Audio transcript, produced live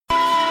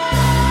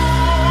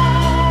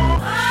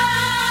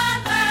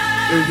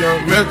If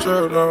young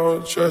Metro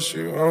don't trust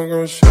you, I'm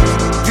gon' shoot you.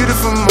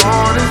 Beautiful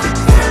morning,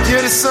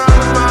 you're the sun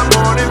of my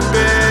morning,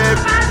 babe.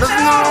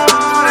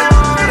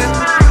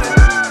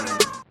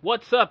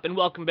 What's up, and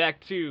welcome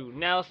back to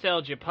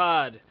Nostalgia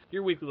Pod,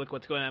 your weekly look at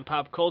what's going on in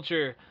pop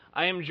culture.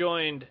 I am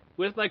joined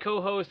with my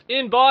co-host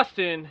in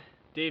Boston,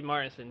 Dave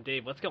Martinson.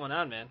 Dave, what's going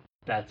on, man?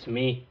 That's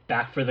me,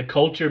 back for the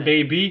culture,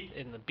 baby.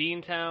 In the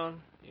Beantown,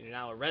 you're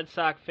now a Red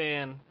Sox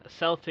fan, a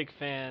Celtic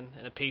fan,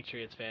 and a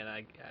Patriots fan.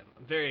 I'm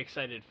very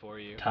excited for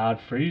you. Todd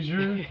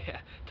Frazier?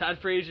 Yeah, Todd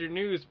Frazier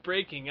news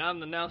breaking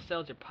on the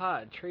Nostalgia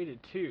Pod, traded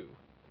to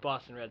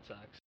Boston Red Sox.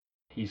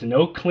 He's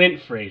no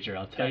Clint Frazier,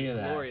 I'll tell you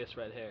that. Glorious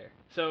red hair.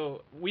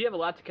 So, we have a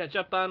lot to catch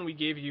up on. We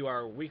gave you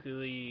our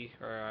weekly,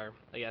 or our,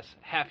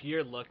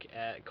 half-year look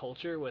at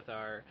culture with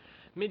our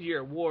mid-year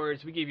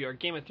awards. We gave you our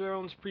Game of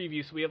Thrones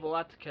preview, so we have a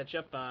lot to catch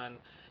up on.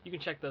 You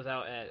can check those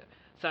out at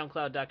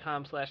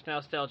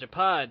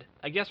soundcloud.com/nostalgiapod.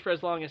 I guess for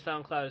as long as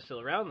SoundCloud is still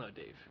around, though,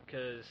 Dave,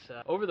 because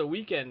over the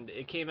weekend,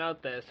 it came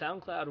out that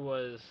SoundCloud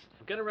was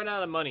going to run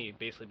out of money,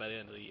 basically, by the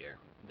end of the year.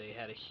 They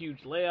had a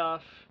huge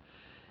layoff,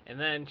 and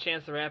then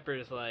Chance the Rapper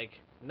is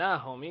like,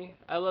 nah, homie,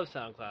 I love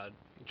SoundCloud.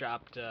 He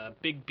dropped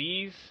Big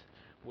B's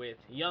with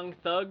Young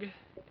Thug,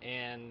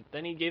 and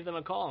then he gave them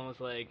a call and was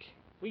like,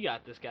 we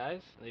got this,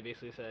 guys. And they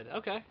basically said,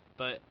 okay,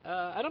 but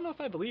I don't know if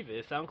I believe it.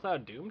 Is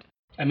SoundCloud doomed?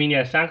 I mean,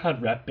 yeah,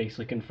 SoundCloud rep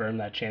basically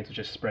confirmed that Chance was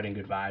just spreading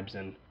good vibes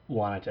and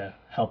wanted to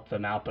help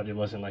them out, but it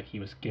wasn't like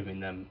he was giving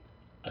them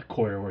a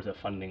quarter worth of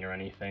funding or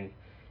anything.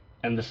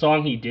 And the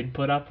song he did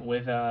put up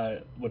with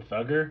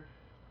Thugger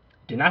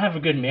did not have a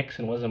good mix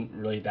and wasn't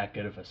really that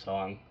good of a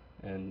song.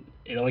 And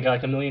it only got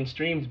like 1 million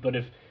streams, but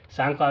if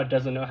SoundCloud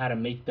doesn't know how to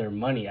make their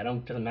money, it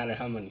doesn't matter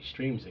how many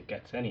streams it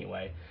gets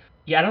anyway.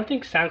 Yeah, I don't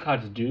think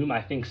SoundCloud's doomed.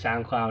 I think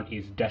SoundCloud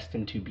is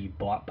destined to be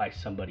bought by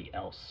somebody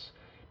else.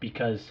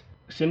 Because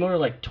similar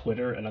like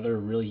Twitter, another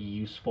really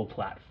useful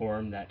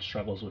platform that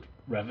struggles with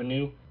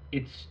revenue,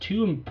 it's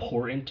too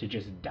important to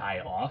just die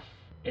off.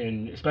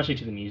 And especially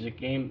to the music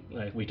game.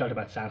 Like we talked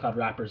about SoundCloud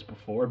rappers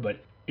before, but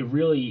it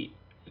really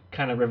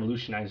kind of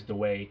revolutionized the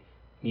way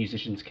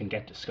musicians can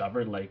get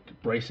discovered. Like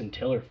Bryson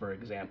Tiller, for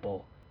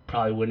example,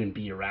 probably wouldn't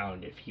be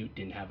around if he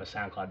didn't have a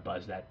SoundCloud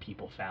buzz that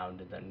people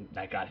found and then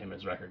that got him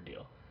his record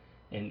deal.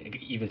 And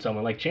even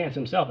someone like Chance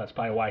himself, that's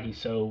probably why he's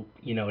so,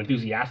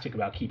 enthusiastic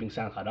about keeping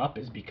SoundCloud up,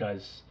 is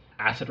because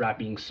acid rap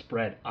being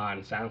spread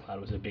on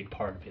SoundCloud was a big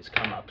part of his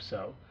come up.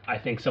 So I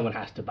think someone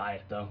has to buy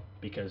it though,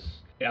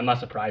 because I'm not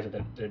surprised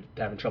that they're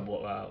having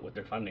trouble with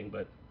their funding,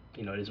 but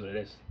it is what it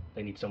is.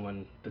 They need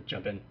someone to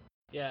jump in.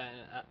 Yeah,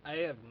 I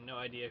have no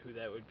idea who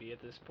that would be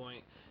at this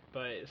point,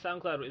 but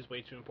SoundCloud is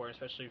way too important,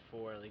 especially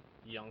for like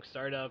young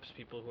startups,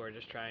 people who are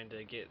just trying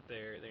to get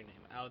their name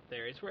out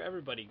there. It's where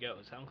everybody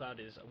goes. SoundCloud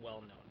is a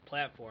well-known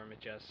platform.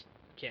 It just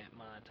can't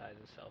monetize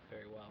itself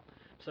very well.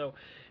 So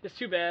it's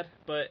too bad,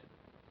 but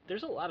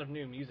there's a lot of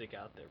new music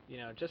out there.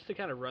 Just to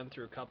kind of run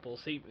through a couple.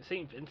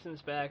 St.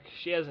 Vincent's back.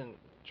 She hasn't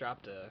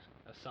dropped a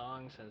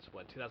song since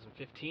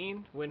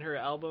 2015, when her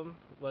album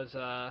was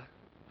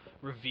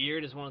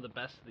revered as one of the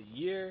best of the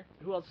year.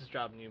 Who else has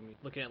dropped new music?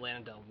 Looking at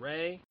Lana Del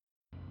Rey.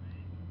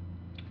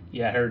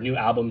 Yeah, her new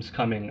album's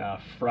coming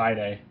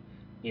Friday.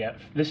 Yeah,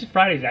 this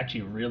Friday's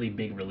actually a really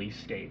big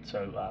release date,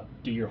 so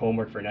do your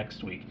homework for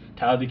next week.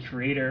 Tyler, the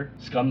Creator,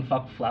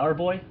 Scumfuck Flower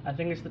Boy, I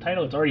think is the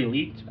title. It's already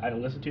leaked. I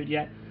haven't listened to it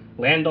yet.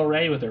 Lana Del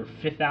Rey with her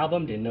 5th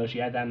album. Didn't know she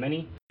had that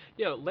many.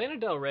 Yo, Lana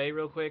Del Rey,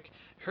 real quick.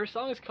 Her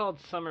song is called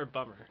Summer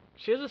Bummer.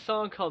 She has a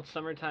song called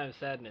Summertime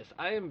Sadness.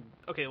 I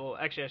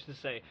should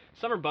say,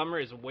 Summer Bummer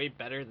is way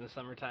better than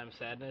Summertime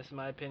Sadness, in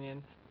my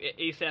opinion.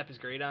 ASAP is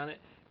great on it,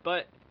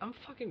 but I'm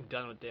fucking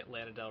done with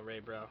Lana Del Rey,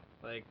 bro.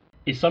 Like,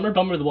 is Summer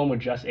Bummer the one with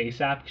just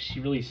ASAP? She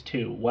released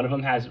 2. One of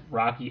them has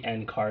Rocky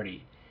and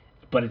Cardi,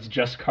 but it's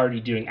just Cardi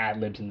doing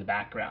ad-libs in the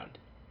background.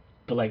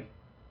 But like,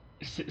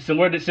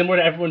 similar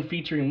to everyone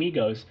featuring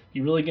Migos,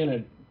 you really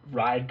gonna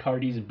ride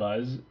Cardi's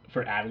buzz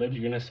for ad-libs?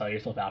 You're gonna sell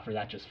yourself out for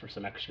that just for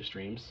some extra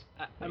streams?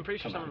 I'm pretty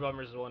sure Summer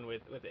Bummer is the one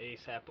with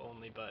ASAP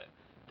only, but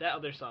that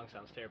other song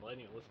sounds terrible. I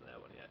didn't even listen to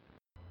that one yet.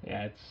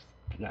 Yeah, it's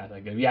not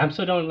that good. Yeah, I'm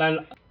so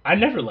done. I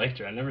never liked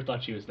her. I never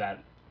thought she was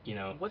that,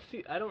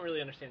 I don't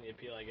really understand the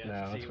appeal, I guess.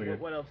 No, that's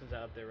weird. What else is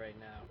out there right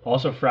now?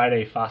 Also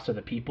Friday, Foster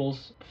the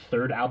People's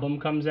 3rd album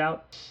comes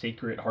out,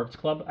 Sacred Hearts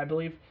Club, I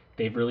believe.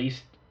 They've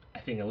released, I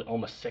think,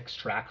 almost 6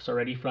 tracks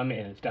already from it,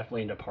 and it's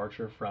definitely a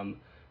departure from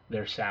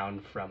their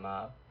sound from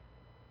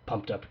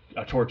Pumped Up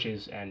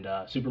Torches and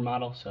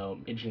Supermodel, so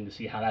interesting to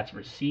see how that's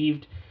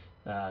received.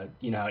 How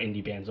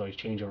indie bands always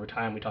change over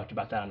time. We talked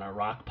about that on our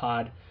Rock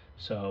Pod,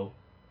 and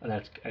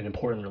that's an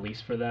important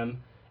release for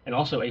them. And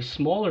also a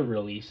smaller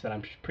release that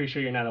I'm pretty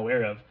sure you're not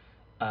aware of,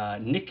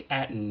 Nick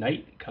at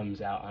Night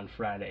comes out on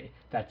Friday.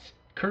 That's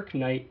Kirk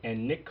Knight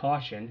and Nick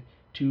Caution,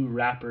 2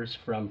 rappers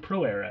from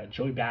Pro Era,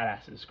 Joey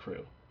Badass's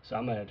crew. So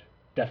I'm going to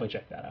definitely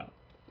check that out.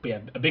 But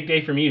yeah, a big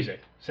day for music,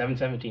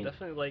 7/17.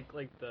 Definitely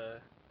like the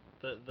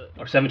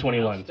or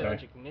 7/21,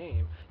 nostalgic sorry.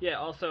 name. Yeah,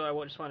 also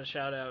I just want to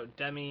shout out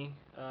Demi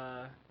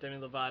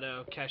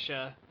Lovato,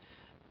 Kesha,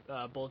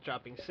 both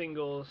dropping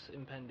singles,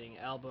 impending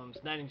albums.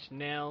 Nine Inch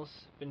Nails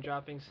been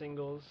dropping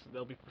singles.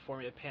 They'll be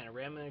performing at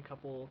Panorama in a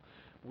couple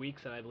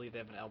weeks, and I believe they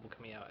have an album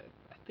coming out,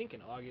 I think,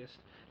 in August.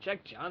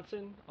 Jack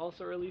Johnson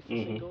also released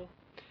a single,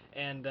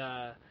 and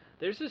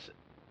there's this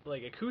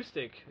like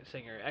acoustic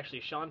singer,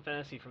 actually Sean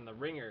Fennessy from The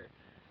Ringer,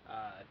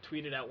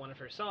 tweeted out one of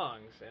her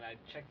songs, and I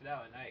checked it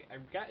out, and I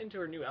got into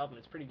her new album.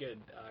 It's pretty good.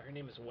 Her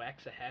name is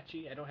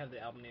Waxahachie. I don't have the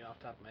album name off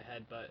the top of my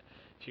head, but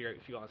if you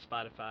go on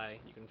Spotify,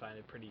 you can find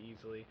it pretty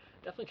easily.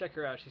 Definitely check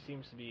her out. She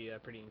seems to be a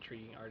pretty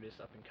intriguing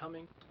artist, up and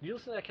coming. Did you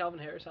listen to that Calvin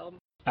Harris album?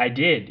 I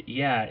did.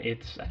 Yeah,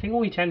 it's I think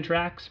only 10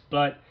 tracks,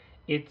 but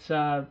it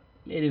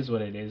is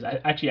what it is.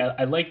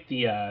 I like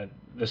the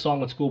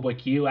song with Schoolboy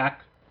Q.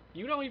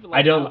 You don't even like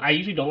I don't. House. I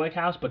usually don't like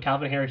house, but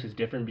Calvin Harris is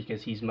different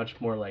because he's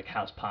much more like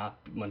house pop,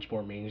 much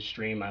more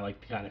mainstream. I like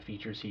the kind of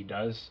features he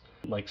does.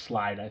 Like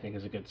Slide, I think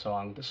is a good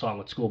song. The song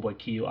with Schoolboy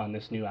Q on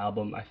this new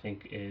album, I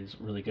think, is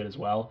really good as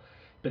well.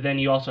 But then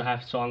you also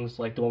have songs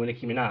like the one with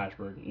Nicki Minaj,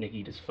 where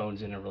Nicki just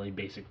phones in a really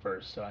basic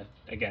verse. So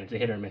again, it's a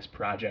hit or miss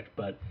project.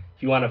 But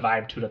if you want to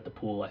vibe to it at the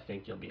pool, I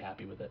think you'll be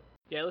happy with it.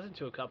 Yeah, I listened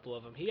to a couple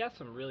of them. He has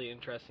some really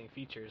interesting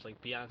features,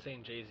 like Beyonce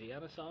and Jay-Z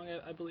on a song,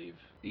 I believe.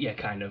 Yeah,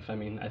 kind of. I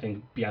mean, I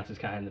think Beyonce's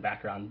kind of in the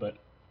background, but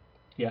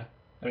yeah.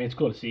 I mean, it's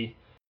cool to see.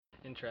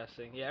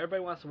 Interesting. Yeah,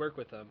 everybody wants to work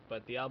with him,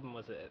 but the album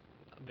was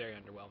very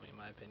underwhelming in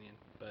my opinion.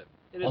 But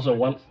it is Also,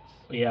 what it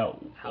is. yeah.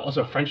 House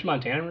Also, pop. French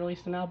Montana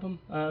released an album,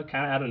 kind of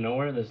out of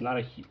nowhere. There's not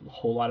a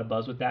whole lot of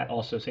buzz with that.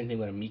 Also, same thing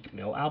with a Meek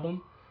Mill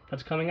album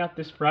that's coming out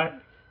this Friday.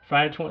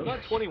 What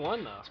about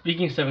 21 though?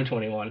 Speaking of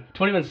 721,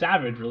 21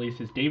 Savage released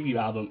his debut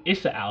album,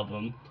 Issa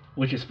album,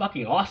 which is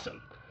fucking awesome.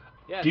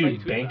 Yeah, I saw you Dude,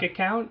 tweet Bank about it.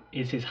 Account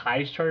is his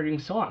highest charting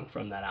song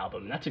from that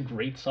album. That's a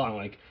great song.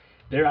 Like,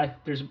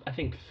 there's I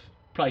think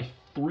probably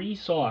 3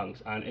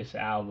 songs on Issa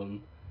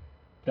album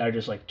that are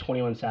just like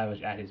 21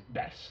 Savage at his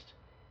best.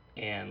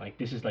 And like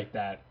this is like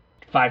that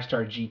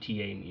 5-star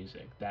GTA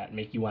music that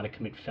make you want to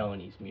commit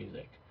felonies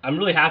music. I'm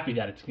really happy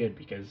that it's good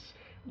because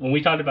when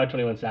we talked about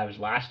 21 Savage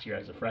last year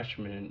as a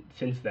freshman, and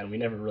since then we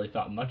never really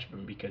thought much of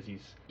him because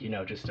he's,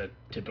 just a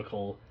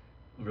typical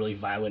really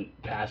violent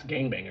past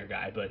gangbanger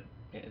guy. But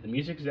the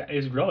music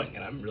is growing,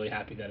 and I'm really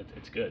happy that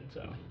it's good.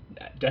 So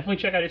definitely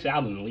check out his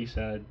album, at least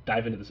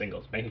dive into the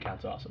singles. Bank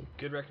Account's awesome.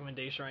 Good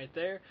recommendation right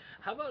there.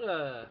 How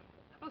about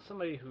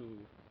somebody who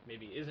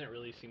maybe isn't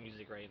releasing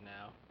music right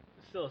now,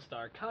 still a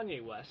star,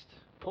 Kanye West,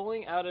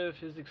 pulling out of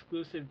his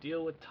exclusive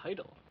deal with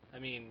Tidal. I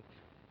mean,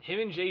 him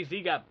and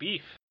Jay-Z got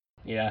beef.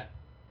 Yeah,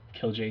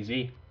 kill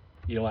Jay-Z.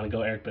 You don't want to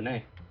go Eric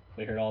Benet.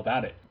 We heard all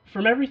about it.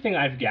 From everything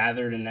I've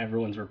gathered and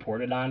everyone's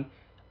reported on,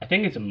 I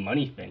think it's a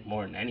money thing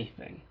more than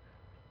anything.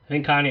 I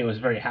think Kanye was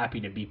very happy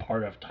to be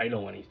part of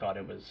Tidal when he thought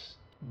it was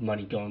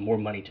more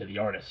money to the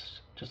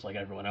artist, just like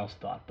everyone else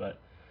thought. But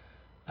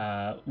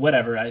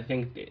whatever. I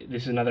think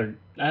this is another.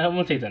 I don't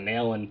want to say it's a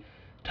nail in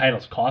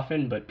Tidal's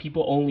coffin, but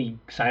people only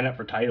sign up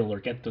for Tidal or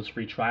get those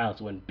free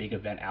trials when big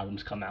event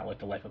albums come out, like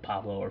The Life of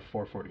Pablo or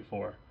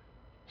 444.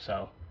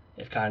 So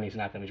if Kanye's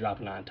not going to be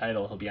dropping on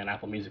Tidal, he'll be on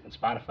Apple Music and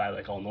Spotify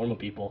like all normal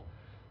people.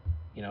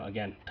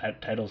 Again,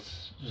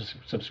 Tidal's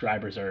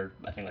subscribers are,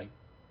 I think, like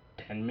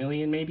 10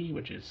 million maybe,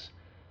 which is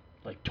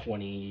like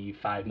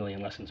 25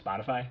 million less than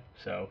Spotify.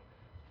 So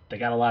they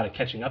got a lot of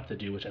catching up to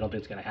do, which I don't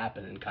think is going to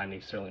happen, and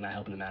Kanye's certainly not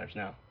helping the matters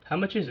now. How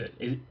much is it?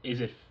 Is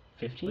it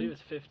 15? I believe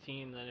it's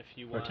 15. Then if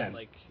you Or want, 10.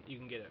 like, you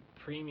can get a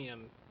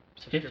premium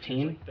subscription,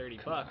 15?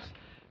 like $30.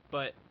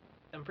 But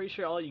I'm pretty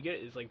sure all you get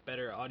is like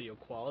better audio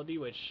quality,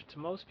 which to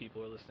most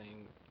people who are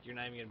listening, you're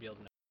not even gonna be able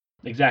to know.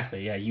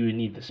 Exactly, yeah. You would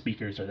need the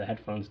speakers or the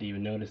headphones to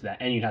even notice that,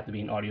 and you'd have to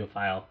be an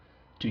audiophile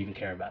to even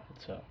care about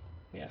it. So,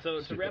 yeah. So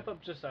to stupid. wrap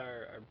up just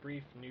our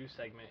brief news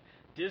segment,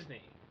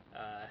 Disney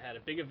had a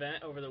big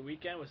event over the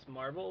weekend with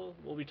Marvel.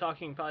 We'll be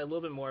talking probably a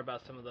little bit more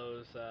about some of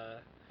those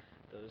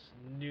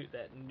new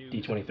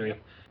D23. Yep.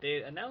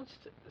 They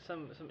announced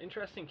some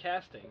interesting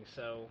casting.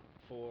 So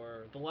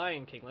for The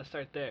Lion King, let's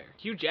start there.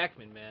 Hugh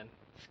Jackman, man,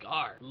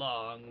 Scar,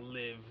 long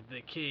live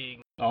the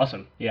king.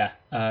 Awesome, yeah.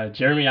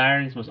 Jeremy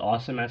Irons was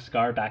awesome as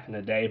Scar back in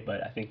the day,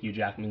 but I think Hugh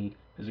Jackman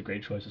is a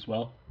great choice as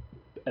well.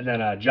 And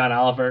then John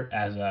Oliver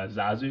as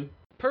Zazu.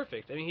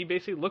 Perfect. I mean, he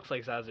basically looks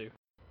like Zazu.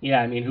 Yeah,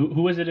 I mean,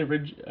 who was it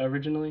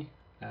originally?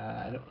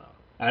 I don't know.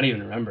 I don't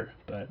even remember,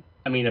 but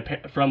I mean,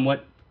 from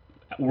what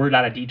word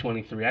out of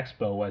D23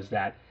 Expo was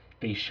that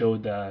they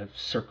showed the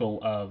Circle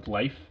of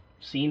Life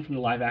scene from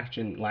the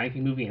live-action Lion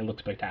King movie, and it looked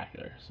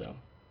spectacular. So,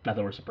 not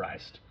that we're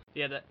surprised.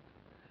 Yeah,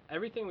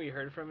 everything we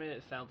heard from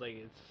it sounds like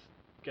it's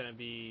gonna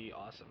be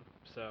awesome.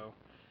 So,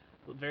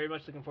 very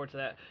much looking forward to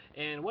that.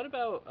 And what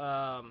about,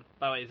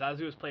 by the way,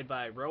 Zazu was played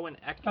by Rowan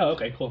Atkinson. Oh,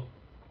 okay, cool.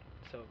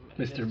 So,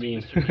 Mr.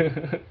 Bean. Mr.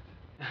 Bean.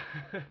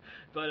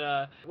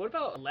 But what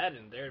about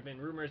Aladdin? There have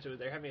been rumors that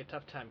they're having a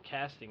tough time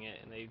casting it,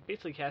 and they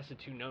basically casted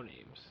 2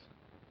 no-names.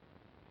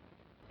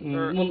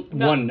 One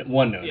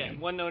no Yeah, name.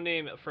 one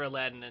no-name for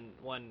Aladdin and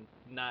one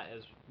not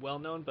as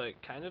well-known,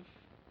 but kind of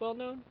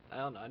well-known. I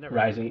don't know. I never.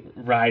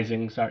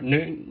 Rising. Sorry,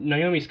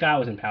 Naomi Scott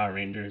was in Power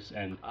Rangers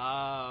and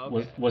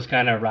Okay. was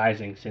kind of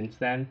rising since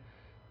then.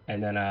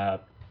 And then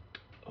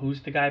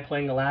who's the guy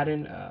playing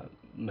Aladdin?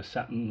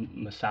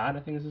 Masad, I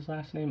think is his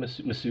last name.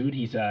 Masood.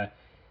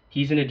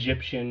 He's an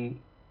Egyptian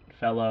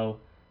fellow.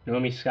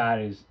 Naomi Scott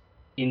is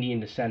Indian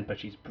descent, but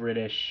she's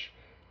British.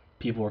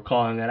 People were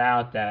calling it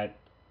out that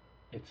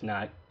it's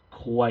not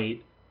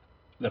quite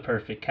the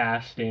perfect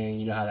casting.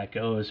 You know how that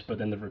goes. But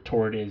then the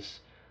retort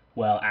is,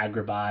 well,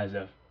 Agrabah is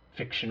a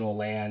fictional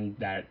land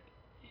that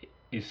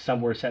is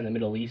somewhere set in the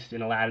Middle East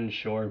in Aladdin,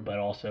 sure, but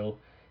also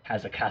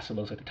has a castle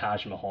that looks like the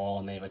Taj Mahal,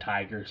 and they have a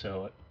tiger,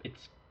 so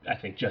it's, I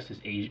think, just as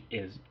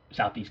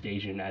Southeast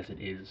Asian as it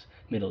is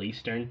Middle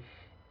Eastern.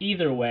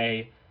 Either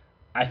way,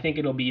 I think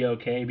it'll be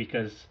okay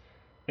because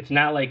it's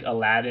not like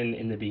Aladdin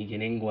in the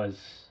beginning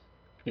was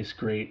this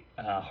great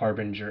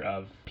harbinger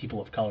of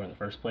people of color in the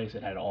first place.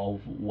 It had all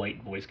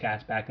white voice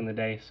cast back in the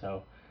day,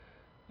 so.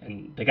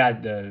 And they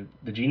got the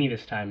genie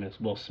this time is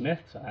Will Smith,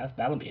 so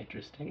that'll be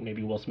interesting.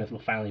 Maybe Will Smith will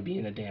finally be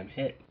in a damn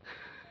hit.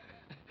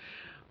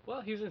 Well,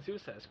 he was in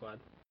Suicide Squad.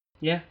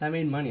 Yeah, that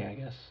made money, I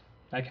guess.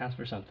 That counts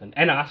for something.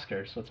 And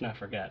Oscars, let's not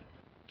forget.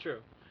 True.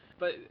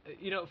 But,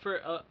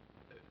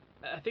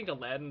 I think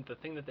Aladdin, the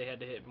thing that they had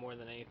to hit more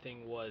than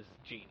anything was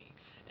Genie.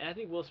 And I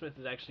think Will Smith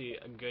is actually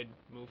a good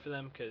move for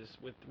them, because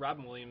with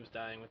Robin Williams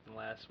dying within the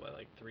last,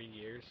 3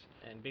 years,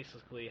 and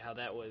basically how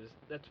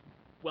that's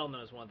well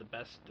known as one of the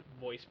best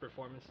voice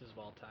performances of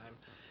all time,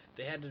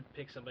 they had to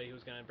pick somebody who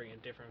was going to bring a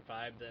different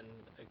vibe than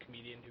a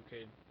comedian who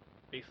could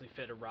basically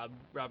fit a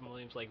Robin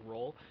Williams-like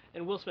role,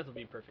 and Will Smith will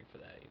be perfect for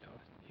that.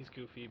 He's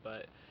goofy,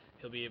 but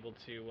he'll be able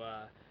to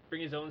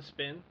bring his own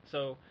spin.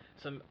 So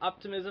some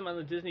optimism on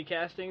the Disney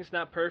castings.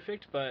 Not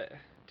perfect, but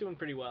doing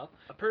pretty well.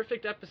 A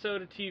perfect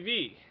episode of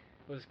TV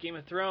was Game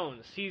of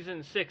Thrones,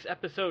 Season 6,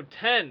 Episode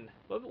 10.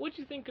 What'd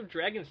you think of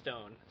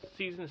Dragonstone,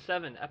 Season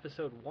 7,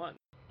 Episode 1?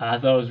 I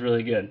thought it was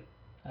really good.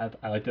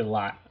 I liked it a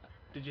lot.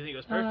 Did you think it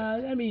was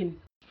perfect? I mean...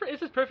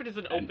 It's as perfect as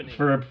an opening.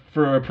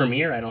 For a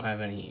premiere, I don't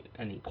have any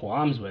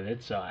qualms with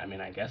it, so, I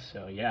mean, I guess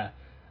so, yeah.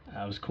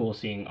 It was cool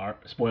seeing...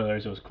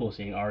 Spoilers, it was cool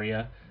seeing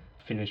Arya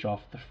finish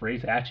off the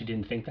phrase. I actually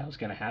didn't think that was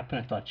going to happen.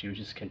 I thought she was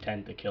just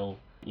content to kill,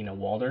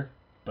 Walder,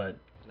 but...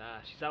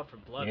 Nah, she's out for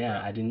blood, yeah,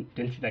 bro. I didn't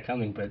see that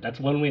coming, but that's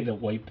one way to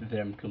wipe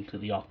them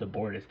completely off the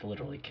board is to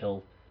literally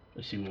kill,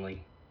 assumingly,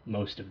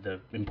 most of the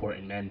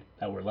important men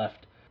that were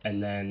left.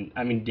 And then,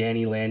 I mean,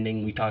 Danny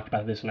landing, we talked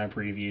about this in our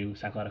preview,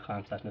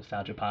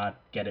 SoundCloud.com/NostalgiaPod.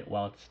 Get it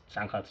while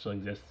SoundCloud still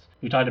exists.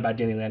 We talked about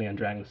Danny landing on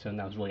Dragonstone,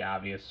 that was really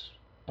obvious,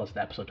 plus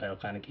the episode title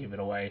kind of gave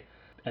it away.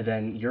 And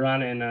then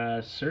Euron and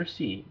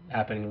Cersei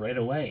happening right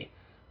away.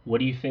 What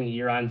do you think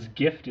Euron's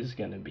gift is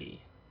going to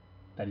be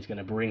that he's going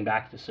to bring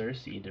back to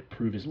Cersei to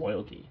prove his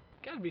loyalty?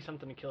 Gotta be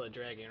something to kill a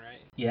dragon,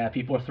 right? Yeah,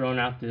 people are throwing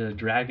out the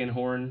dragon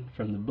horn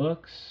from the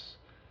books.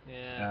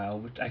 Yeah.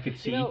 Which I could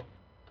see.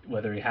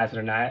 Whether he has it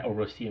or not, or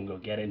we'll see him go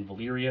get it in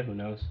Valyria, who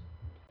knows?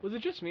 Was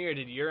it just me, or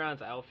did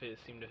Euron's outfit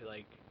seem to,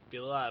 be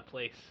a little out of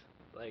place?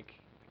 I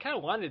kind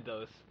of wanted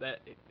those.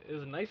 It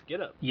was a nice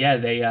get-up. Yeah,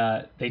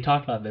 they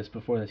talked about this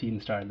before the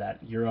season started,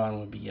 that Euron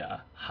would be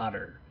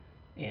hotter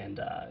and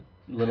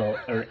little,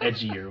 or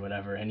edgy or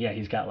whatever. And yeah,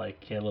 he's got, a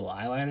little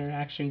eyeliner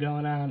action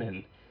going on,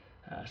 and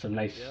some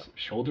nice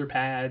shoulder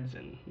pads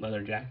and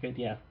leather jacket,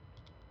 yeah.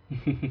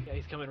 Yeah,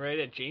 he's coming right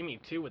at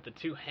Jaime, too, with the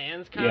two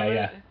hands coming.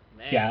 Yeah.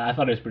 Man. Yeah, I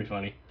thought it was pretty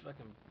funny.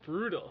 Fucking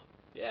brutal.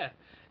 Yeah.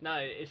 No,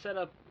 it set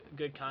up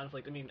good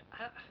conflict. I mean,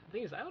 the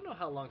thing is, I don't know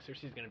how long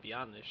Cersei's going to be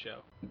on this show.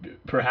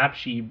 Perhaps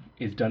she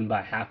is done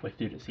by halfway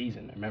through the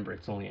season. Remember,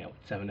 it's only a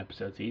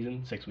 7-episode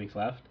season, 6 weeks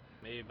left.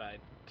 Maybe by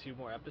 2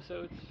 more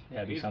episodes? Yeah,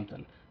 it'd be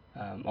something.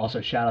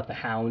 Also, shout out the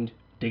Hound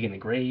digging the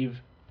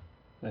grave.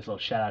 Nice little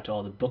shout out to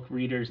all the book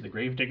readers, the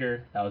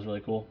Gravedigger. That was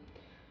really cool.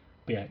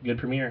 But yeah, good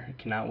premiere.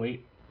 Cannot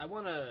wait. I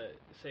want to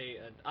say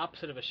an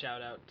opposite of a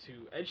shout out to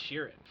Ed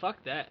Sheeran.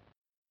 Fuck that.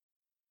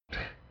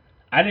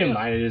 I didn't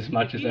mind it as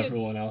much as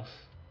everyone else,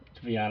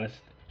 to be honest.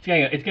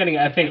 It's getting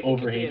I think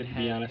overhated, to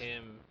be honest. If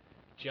him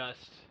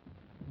just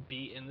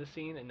be in the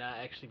scene and not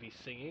actually be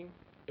singing,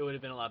 it would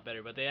have been a lot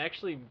better. But they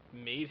actually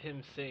made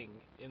him sing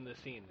in the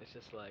scene. It's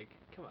just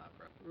come on,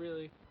 bro.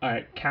 Really?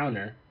 Alright,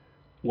 counter.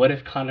 What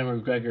if Conor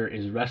McGregor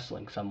is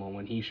wrestling someone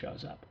when he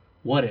shows up?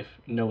 What if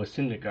Noah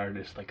Syndergaard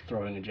is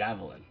throwing a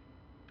javelin?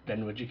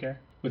 Then would you care?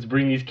 Let's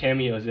bring these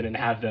cameos in and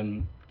have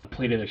them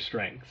play to their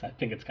strengths. I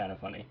think it's kind of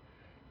funny.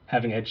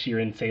 Having Ed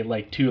Sheeran say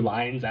 2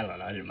 lines, I don't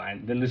know, I didn't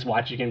mind. Then just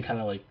watching him kind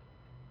of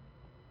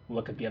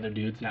look at the other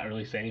dudes, not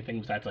really say anything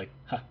besides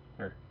huh,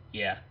 or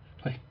yeah.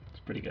 It's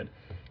pretty good.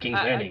 King's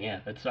Landing, yeah,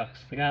 that sucks.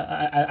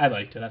 I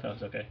liked it. I thought it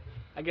was okay.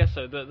 I guess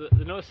so. The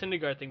Noah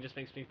Syndergaard thing just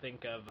makes me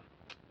think of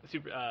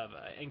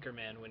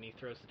Anchorman when he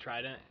throws the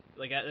trident.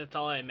 That's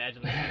all I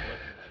imagine this scene looking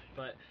like.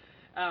 But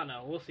I don't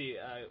know. We'll see.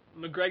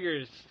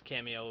 McGregor's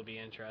cameo will be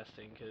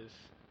interesting because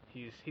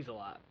he's a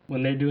lot.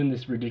 When they're doing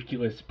this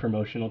ridiculous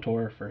promotional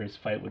tour for his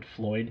fight with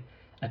Floyd,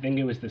 I think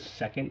it was the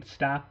second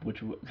stop,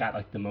 which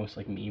got the most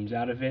memes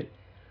out of it,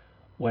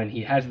 when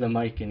he has the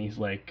mic and he's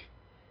like,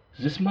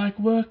 "Does this mic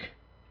work?"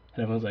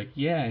 And everyone's like,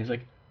 "Yeah." And he's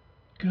like,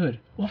 "Good.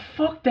 Well,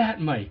 fuck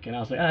that mic." And I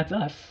was like, "That's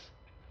us.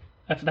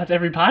 That's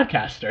every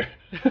podcaster."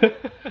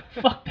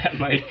 Fuck that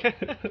mic.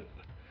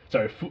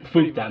 Sorry, Pretty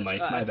fooped that much.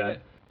 mic. My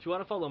bad. If you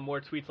want to follow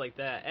more tweets like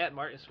that, at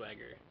Martin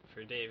Swagger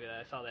for Dave.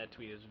 I saw that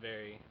tweet. It was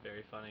very,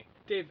 very funny.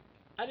 Dave,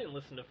 I didn't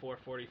listen to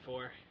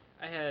 444.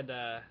 I had,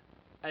 I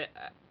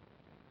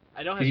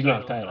don't have You don't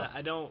have Tidal. Tidal.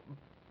 I don't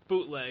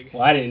bootleg.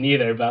 Well, I didn't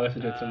either, but I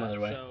listened to it some other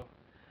way. So,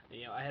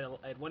 I had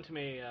one too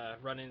many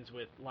run-ins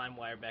with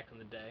LimeWire back in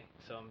the day,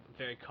 so I'm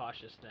very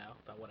cautious now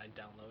about what I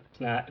download.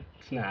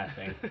 It's not a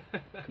thing.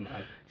 Come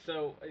on.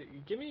 So,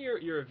 give me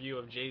your review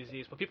of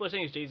Jay-Z's. Well, people are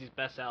saying it's Jay-Z's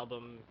best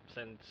album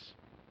since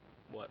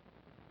what?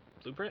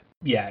 Blueprint?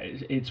 Yeah,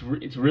 it's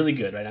really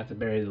good, right? Not to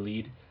bury the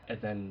lead.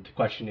 And then the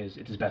question is,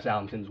 it's his best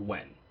album since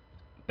when?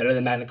 Better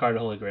than Magna Carta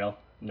Holy Grail?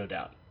 No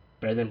doubt.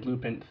 Better than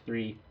Blueprint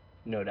 3?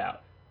 No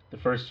doubt. The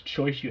first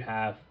choice you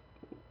have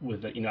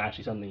with,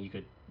 actually something you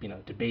could,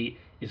 debate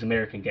is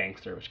American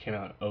Gangster, which came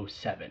out in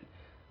 2007.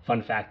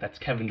 Fun fact, that's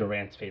Kevin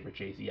Durant's favorite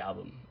Jay-Z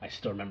album. I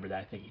still remember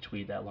that. I think he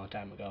tweeted that a long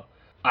time ago.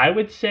 I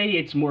would say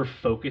it's more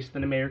focused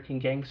than American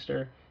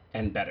Gangster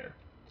and better.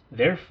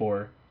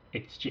 Therefore,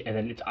 and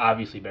then it's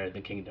obviously better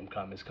than Kingdom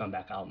Come, his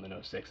comeback album in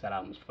 2006. That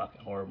album's fucking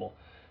horrible.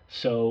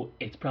 So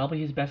it's probably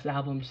his best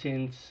album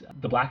since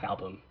the Black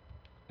Album,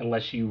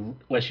 unless you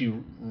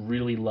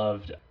really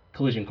loved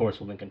Collision Course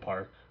with Linkin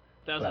Park.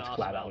 That was That's an awesome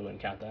flat out. album. We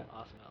wouldn't count that.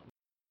 Awesome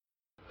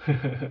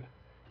album.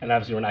 And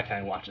obviously we're not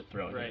counting Watch the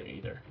Throne Right. here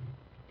either.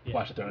 Yeah,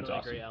 Watch the Throne's another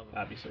awesome, great album.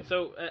 obviously.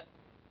 So,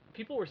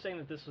 people were saying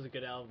that this was a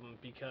good album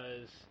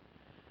because,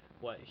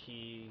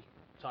 he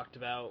talked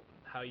about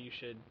how you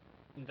should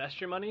invest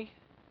your money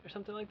or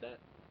something like that?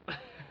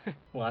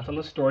 Well, that's on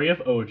the story of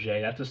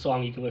OJ. That's a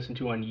song you can listen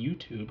to on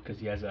YouTube because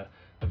he has a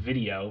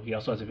video. He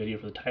also has a video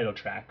for the title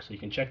track, so you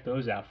can check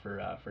those out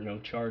for no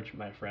charge,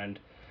 my friend.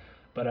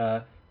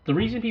 But the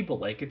reason people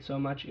like it so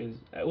much is,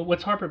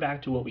 let's harper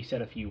back to what we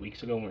said a few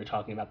weeks ago when we were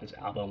talking about this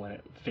album when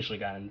it officially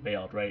got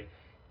unveiled, right?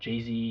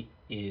 Jay-Z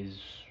is,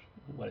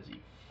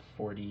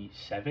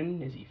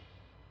 47? Is he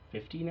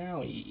 50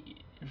 now?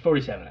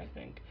 47, I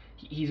think.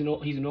 He's an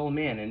old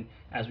man, and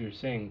as we were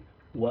saying,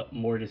 what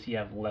more does he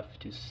have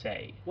left to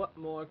say? What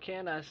more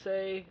can I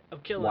say?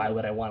 I'm killing Why him.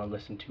 would I want to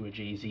listen to a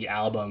Jay-Z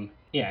album?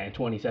 Yeah, in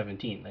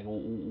 2017. Like,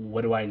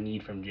 what do I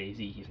need from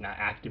Jay-Z? He's not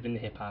active in the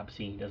hip-hop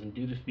scene. He doesn't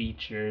do the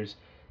features.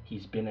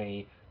 He's been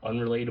a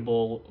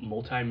unrelatable,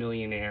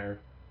 multi-millionaire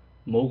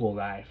mogul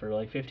guy for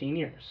like 15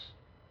 years.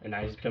 And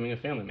now he's becoming a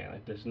family man.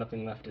 Like, there's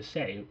nothing left to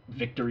say.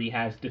 Victory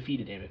has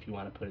defeated him, if you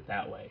want to put it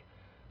that way.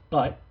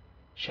 But,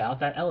 shout out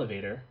that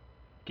Elevator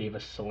gave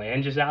us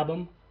Solange's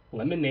album,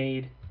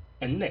 Lemonade,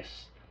 and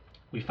this.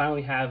 We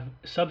finally have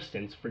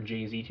substance for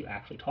Jay-Z to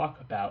actually talk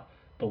about,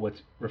 but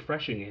what's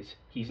refreshing is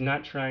he's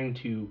not trying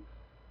to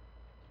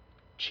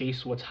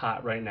chase what's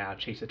hot right now,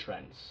 chase the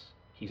trends.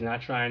 He's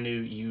not trying to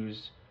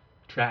use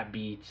trap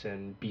beats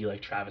and be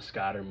like Travis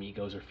Scott or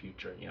Migos or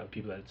Future,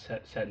 people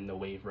that set in the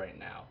wave right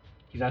now.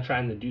 He's not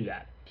trying to do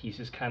that. He's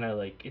just kind of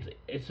like,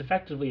 it's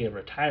effectively a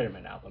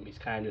retirement album. He's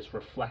kind of just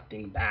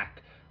reflecting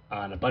back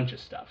on a bunch of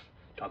stuff.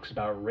 Talks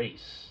about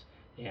race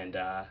and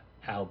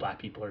how black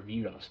people are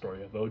viewed on the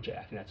story of OJ.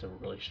 I think that's a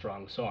really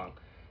strong song.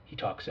 He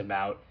talks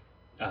about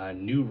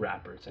new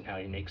rappers and how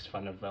he makes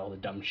fun of all the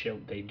dumb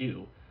shit they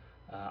do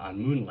on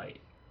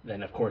Moonlight.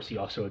 Then, of course, he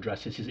also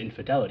addresses his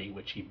infidelity,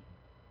 which he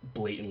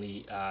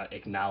blatantly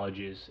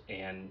acknowledges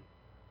and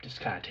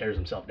just kind of tears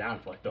himself down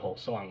for like the whole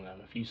song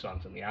on a few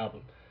songs on the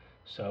album.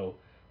 So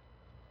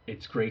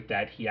it's great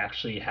that he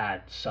actually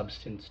had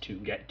substance to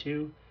get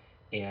to,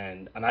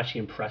 and I'm actually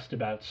impressed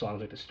about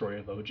songs like The Story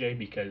of OJ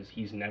because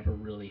he's never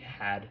really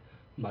had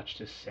much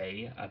to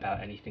say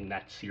about anything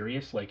that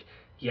serious. Like,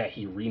 yeah,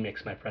 he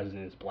remixed My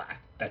President is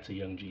Black. That's a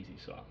Young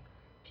Jeezy song.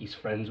 He's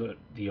friends with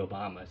the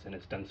Obamas and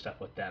has done stuff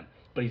with them.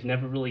 But he's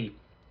never really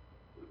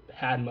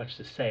had much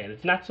to say. And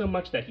it's not so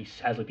much that he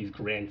has like these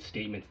grand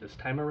statements this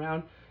time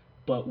around,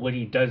 but what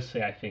he does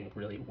say I think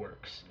really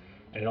works.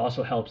 And it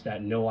also helps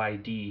that No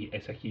ID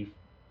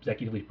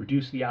executively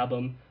produced the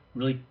album,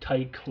 really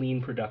tight,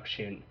 clean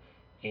production,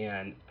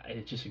 and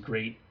it's just a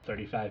great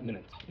 35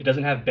 minutes. It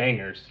doesn't have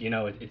bangers,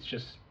 it's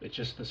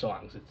just the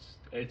songs.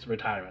 It's a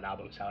retirement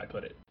album is how I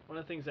put it. One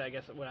of the things that I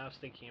guess when I was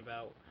thinking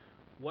about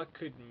what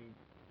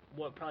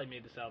probably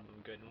made this album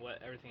good and what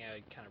everything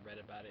I kind of read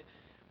about it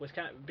was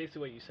kind of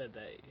basically what you said,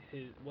 that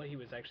what he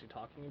was actually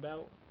talking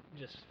about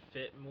just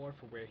fit more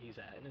for where he's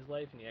at in his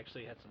life, and he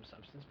actually had some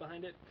substance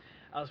behind it.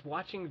 I was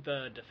watching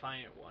the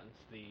Defiant Ones,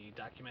 the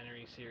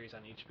documentary series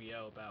on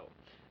HBO about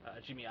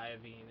Jimmy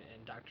Iovine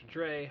and Dr.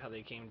 Dre, how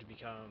they came to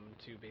become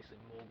two basically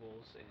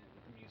moguls in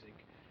the music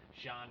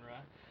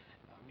genre,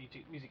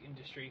 music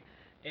industry.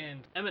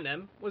 And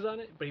Eminem was on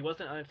it, but he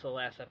wasn't on it until the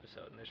last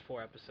episode, and there's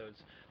 4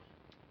 episodes.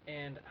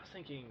 And I was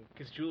thinking,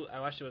 because I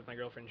watched it with my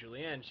girlfriend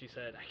Julianne, she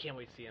said, I can't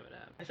wait to see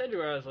Eminem. I said to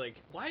her, I was like,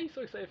 why are you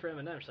so excited for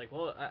Eminem? She's like,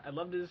 well, I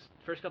loved his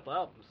first couple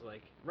albums.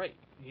 Like, right,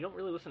 you don't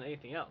really listen to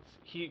anything else.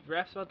 He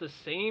raps about the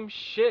same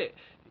shit.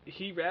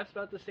 he raps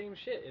about the same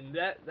shit, and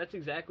that's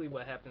exactly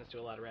what happens to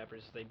a lot of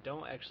rappers. They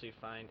don't actually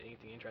find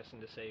anything interesting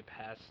to say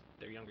past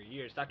their younger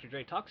years. Dr.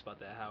 Dre talks about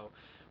that, how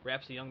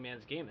rap's a young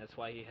man's game. That's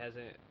why he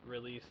hasn't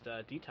released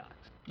Detox.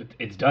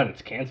 It's done.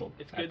 It's canceled.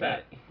 It's good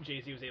that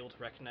Jay-Z was able to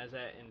recognize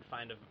that and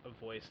find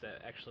a voice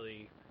that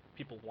actually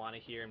people want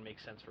to hear and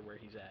makes sense for where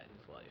he's at in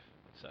his life.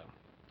 So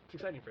it's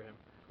exciting for him.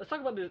 Let's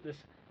talk about this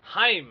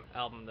Haim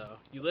album, though.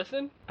 You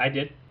listen? I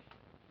did.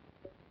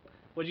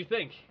 What'd you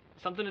think?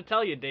 Something to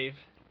tell you, Dave.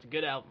 It's a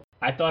good album.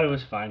 I thought it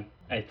was fine.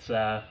 It's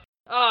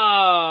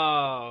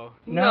Oh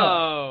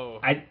no!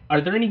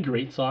 Are there any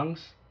great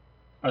songs?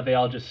 Are they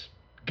all just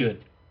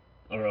good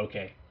or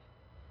okay?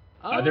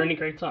 Are there any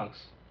great songs?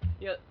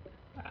 Yeah.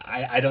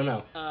 I don't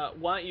know.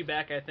 Want You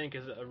Back, I think,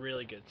 is a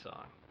really good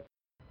song.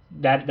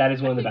 That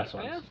is one of the best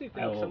ones. I honestly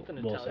think Something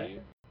to Tell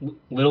You.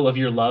 Little of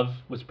Your Love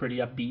was pretty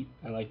upbeat.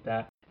 I like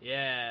that.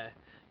 Yeah.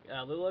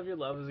 Little of Your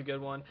Love is a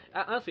good one.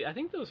 Honestly, I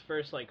think those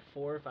first 4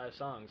 or 5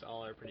 songs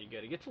all are pretty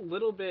good. It gets a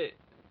little bit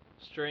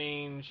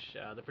strange.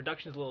 The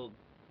production's a little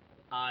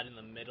odd in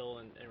the middle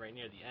and right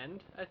near the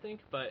end, I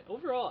think. But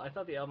overall, I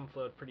thought the album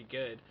flowed pretty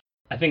good.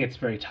 I think it's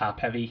very top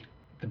heavy.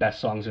 The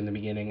best songs in the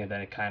beginning, and then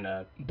it kind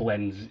of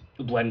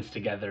blends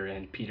together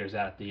and peters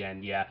out at the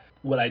end. Yeah.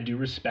 What I do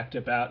respect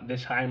about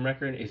this Haim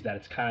record is that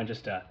it's kind of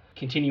just a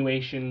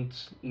continuation,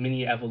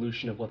 mini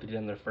evolution of what they did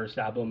on their first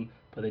album,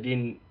 but they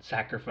didn't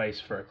sacrifice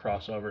for a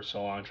crossover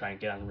song, try and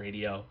get on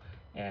radio,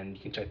 and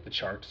you can check the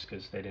charts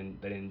because they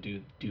didn't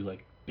do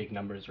like big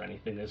numbers or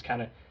anything. They just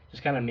kind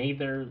of made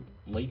their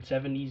late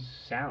 70s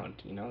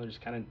sound. You know, they're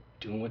just kind of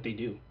doing what they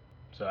do.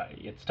 So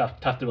it's tough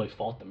to really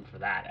fault them for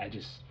that.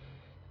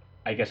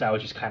 I guess I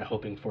was just kind of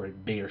hoping for a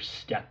bigger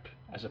step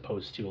as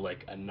opposed to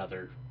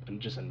another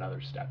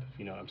step, if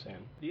you know what I'm saying.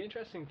 The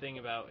interesting thing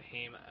about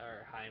Haim,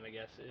 I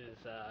guess, is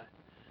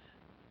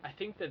I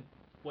think that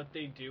what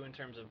they do in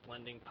terms of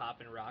blending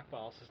pop and rock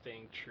while also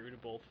staying true to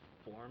both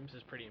forms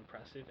is pretty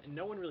impressive, and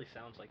no one really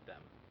sounds like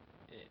them,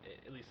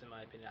 at least in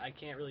my opinion. I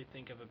can't really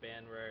think of a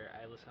band where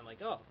I listen, I'm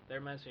like, oh, that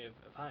reminds me of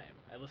Haim.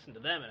 I listen to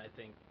them and I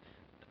think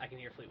I can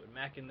hear Fleetwood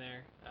Mac in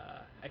there.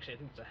 Actually, I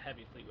think it's a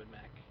heavy Fleetwood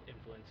Mac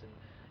influence, and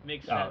it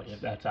makes sense. Oh, yeah,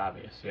 that's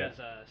obvious, yeah.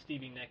 Because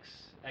Stevie Nicks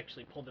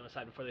actually pulled them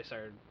aside before they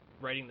started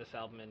writing this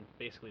album and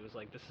basically was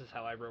like, this is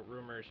how I wrote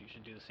Rumors, you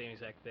should do the same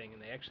exact thing,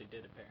 and they actually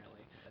did,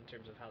 apparently, in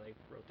terms of how they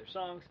wrote their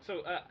songs.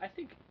 So I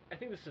think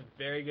this is a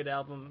very good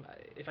album.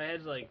 If I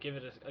had to give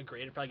it a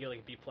grade, I'd probably give it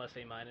a B+,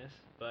 A-,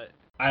 but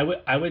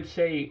I would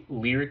say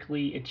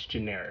lyrically it's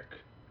generic.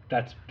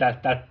 That's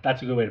a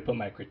good way to put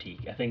my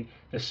critique. I think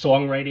the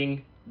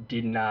songwriting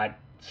did not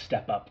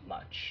step up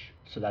much,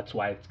 so that's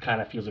why it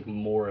kind of feels like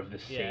more of the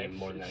same.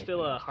 More than it's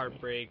still a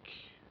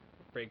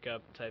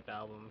breakup type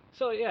album.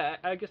 So yeah,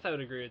 I guess I would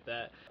agree with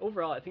that.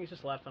 Overall, I think it's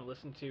just a lot of fun to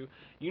listen to.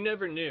 You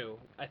Never Knew,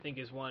 I think,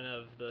 is one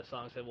of the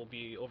songs that will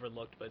be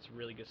overlooked, but it's a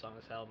really good song on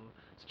this album.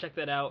 So check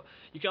that out.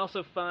 You can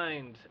also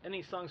find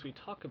any songs we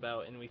talk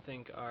about and we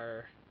think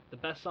are the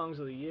best songs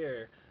of the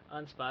year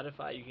on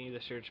Spotify. You can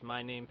either search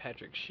my name,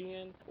 Patrick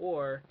Sheehan,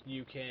 or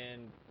you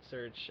can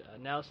search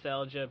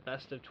Nostalgia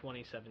Best of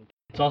 2017.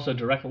 It's also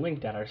directly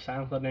linked at our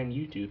SoundCloud and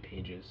YouTube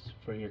pages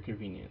for your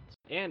convenience.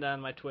 And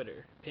on my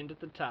Twitter, pinned at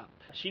the top.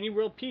 Sheeny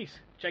World Peace.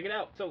 Check it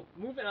out. So,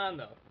 moving on,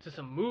 though, to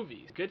some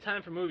movies. Good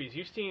time for movies.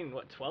 You've seen,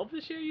 12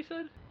 this year, you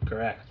said?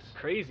 Correct.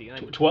 Crazy.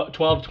 12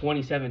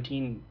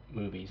 2017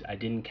 movies. I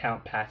didn't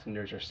count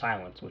Passengers or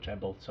Silence, which I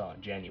both saw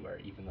in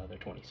January, even though they're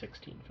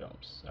 2016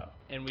 films. So.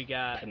 And we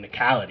got...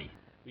 Technicality.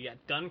 We got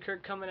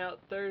Dunkirk coming out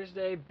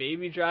Thursday,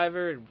 Baby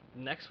Driver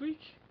next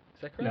week?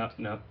 Is that correct?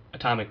 No.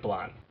 Atomic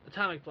Blonde.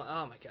 Atomic Blonde.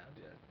 Oh my god,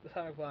 dude.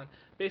 Atomic Blonde.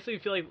 Basically, you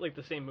feel like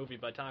the same movie,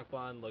 but Atomic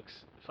Blonde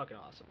looks fucking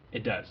awesome.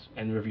 It does,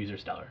 and the reviews are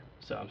stellar,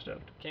 so I'm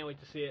stoked. Can't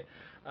wait to see it.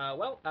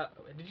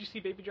 Did you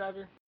see Baby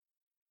Driver?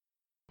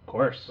 Of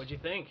course. What'd you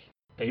think?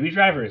 Baby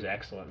Driver is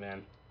excellent,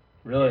 man.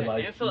 Really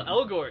liked it. Ansel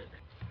Elgort.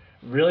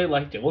 Really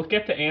liked it. We'll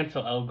get to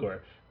Ansel Elgort,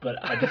 but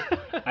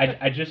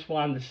I just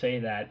wanted to say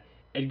that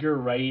Edgar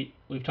Wright.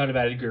 We've talked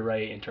about Edgar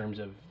Wright in terms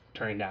of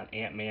turning down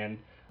Ant-Man,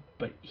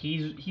 but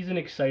he's an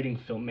exciting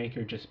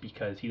filmmaker just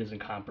because he doesn't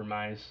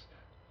compromise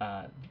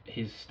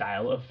his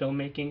style of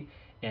filmmaking.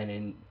 And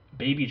in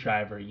Baby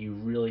Driver, you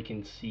really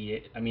can see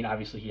it. I mean,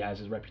 obviously he has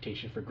his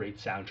reputation for great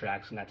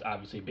soundtracks, and that's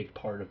obviously a big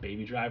part of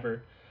Baby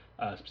Driver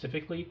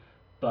specifically.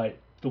 But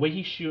the way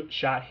he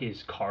shot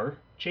his car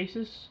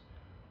chases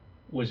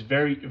was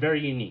very,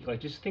 very unique.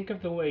 Just think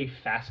of the way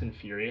Fast and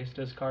Furious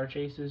does car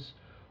chases,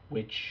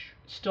 which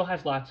still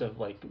has lots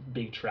of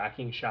big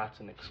tracking shots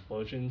and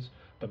explosions,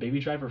 but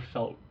Baby Driver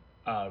felt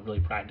really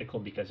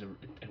practical because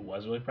it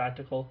was really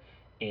practical,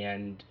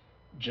 and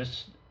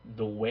just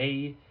the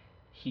way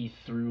he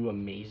threw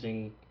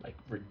amazing,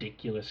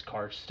 ridiculous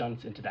car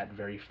stunts into that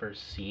very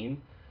first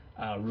scene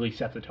really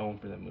set the tone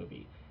for the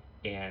movie.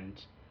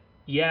 And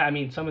yeah, I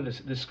mean, some of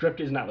the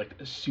script is not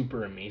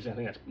super amazing. I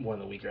think that's one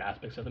of the weaker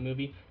aspects of the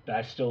movie,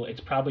 but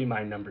it's probably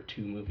my number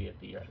 2 movie of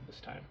the year at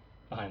this time,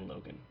 behind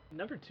Logan.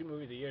 Number 2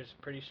 movie of the year is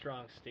a pretty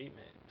strong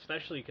statement,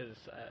 especially because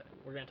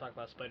we're going to talk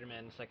about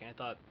Spider-Man in a second. I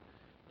thought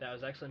that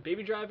was excellent.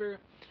 Baby Driver,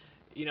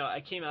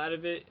 I came out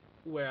of it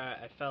where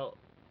I felt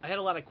I had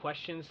a lot of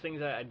questions, things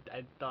that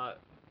I thought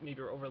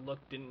maybe were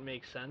overlooked, didn't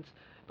make sense.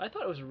 But I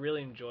thought it was a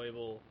really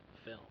enjoyable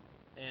film,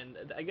 and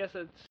I guess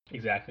that's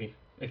Exactly.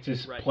 It's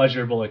just right.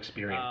 pleasurable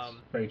experience.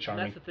 Very And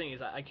charming. that's the thing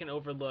is I can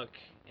overlook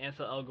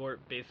Ansel Elgort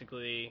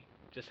basically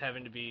just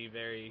having to be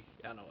very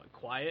I don't know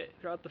quiet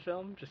throughout the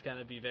film, just kind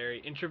of be very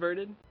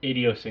introverted.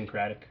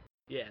 Idiosyncratic.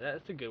 Yeah,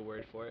 that's a good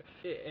word for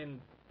it. And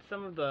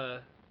some of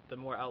the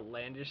more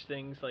outlandish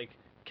things like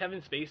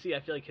Kevin Spacey, I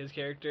feel like his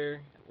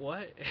character,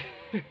 what?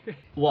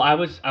 Well, I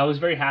was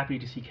very happy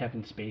to see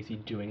Kevin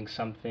Spacey doing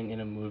something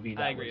in a movie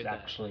I that agree was with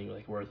that. actually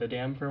like worth a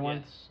damn for Yeah.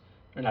 once,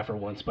 or not for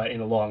once, but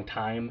in a long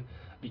time,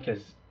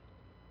 because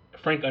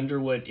Frank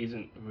Underwood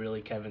isn't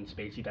really Kevin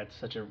Spacey. That's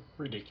such a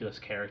ridiculous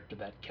character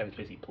that Kevin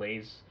Spacey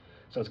plays.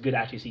 So it's good to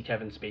actually see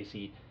Kevin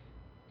Spacey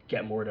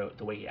get more to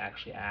the way he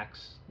actually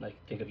acts. Like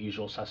think of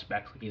Usual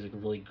Suspects. Like he's a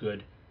really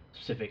good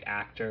specific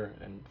actor,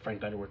 and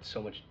Frank Underwood's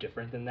so much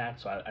different than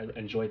that. So I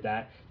enjoyed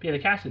that. But yeah, the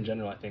cast in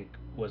general I think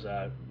was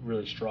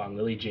really strong.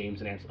 Lily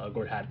James and Ansel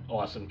Elgort had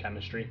awesome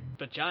chemistry.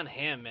 But John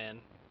Hamm,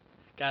 man,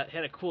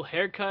 had a cool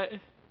haircut.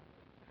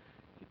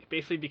 He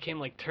basically became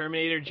like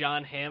Terminator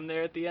John Hamm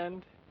there at the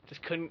end.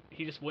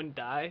 He just wouldn't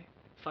die.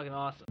 It's fucking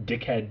awesome.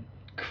 Dickhead,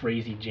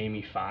 crazy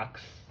Jamie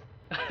Foxx.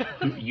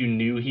 You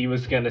knew he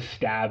was gonna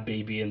stab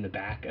Baby in the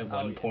back at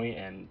one point,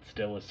 and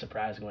still was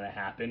surprised when it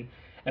happened.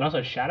 And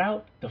also, shout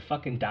out the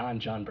fucking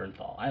Don John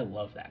Bernthal. I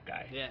love that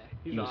guy. Yeah,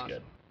 he was awesome.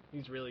 good.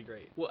 He's really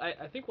great. Well,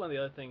 I think one of the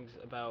other things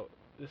about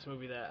this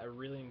movie that I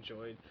really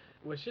enjoyed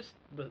was just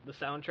the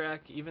soundtrack.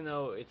 Even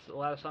though it's a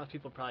lot of songs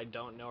people probably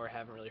don't know or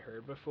haven't really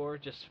heard before,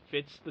 just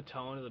fits the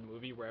tone of the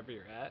movie wherever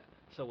you're at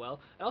so well.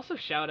 And also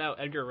shout out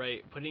Edgar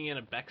Wright putting in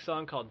a Beck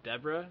song called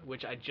Deborah,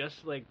 which I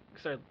just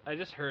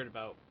heard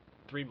about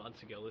 3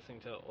 months ago listening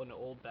to an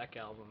old Beck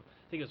album.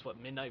 I think it was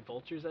Midnight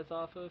Vultures that's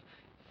off of.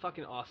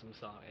 Fucking awesome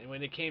song. And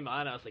when it came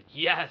on, I was like,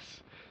 yes,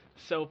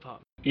 so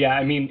pumped. Yeah,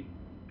 I mean,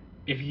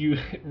 if you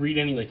read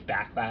any like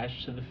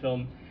backlash to the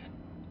film,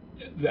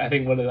 I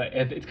think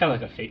it's kind of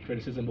like a fake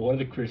criticism, but one of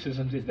the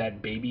criticisms is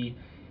that Baby,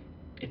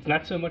 it's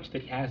not so much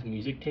that he has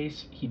music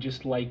taste, he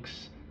just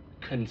likes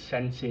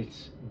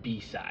consensus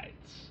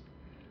B-sides.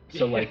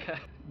 So like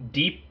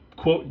deep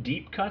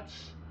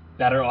cuts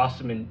that are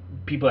awesome and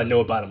people that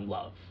know about him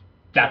love.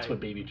 That's right. What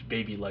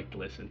Baby liked to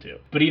listen to.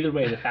 But either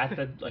way, the fact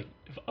that like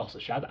also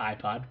shout out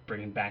to iPod,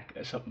 bringing back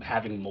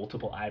having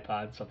multiple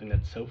iPods, something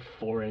that's so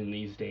foreign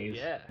these days.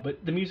 Yeah.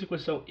 But the music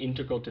was so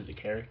integral to the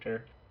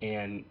character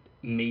and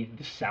made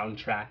the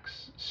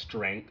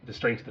strength of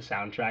the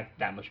soundtrack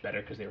that much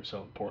better because they were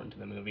so important to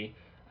the movie.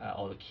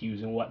 All the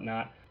cues and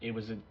whatnot. It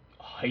was a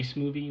heist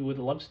movie with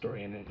a love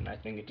story in it, and I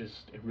think it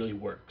really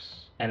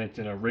works. And it's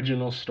an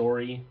original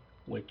story,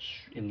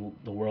 which in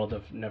the world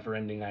of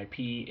never-ending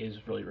IP is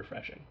really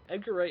refreshing.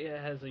 Edgar Wright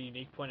has a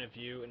unique point of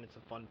view, and it's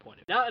a fun point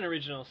of view. Not an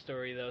original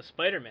story, though.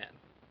 Spider-Man.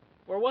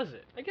 Or was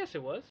it? I guess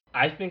it was.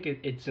 I think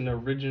it's an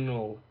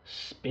original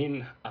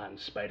spin on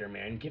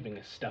Spider-Man, giving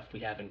us stuff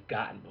we haven't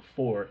gotten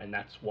before, and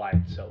that's why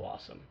it's so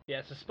awesome.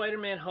 Yeah, so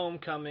Spider-Man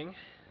Homecoming,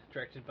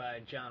 directed by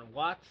John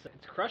Watts.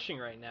 It's crushing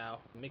right now,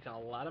 making a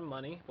lot of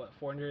money. What,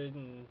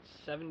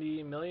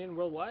 470 million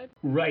worldwide?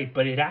 Right,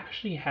 but it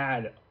actually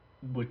had,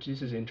 which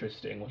this is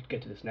interesting, we'll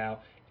get to this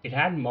now, it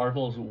had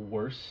Marvel's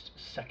worst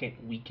second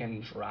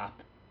weekend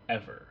drop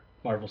ever,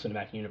 Marvel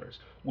Cinematic Universe,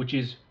 which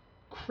is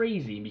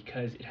crazy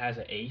because it has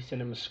an A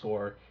cinema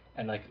score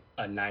and like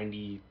a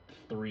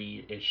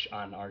 93-ish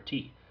on RT.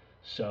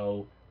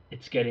 So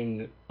it's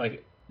getting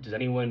like,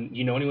 anyone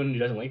who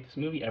doesn't like this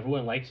movie?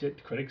 Everyone likes it,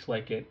 the critics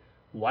like it.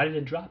 Why did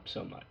it drop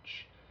so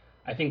much?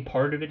 I think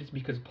part of it is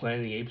because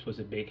Planet of the Apes was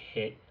a big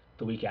hit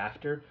the week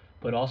after,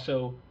 but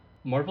also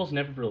Marvel's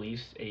never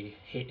released a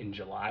hit in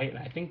July, and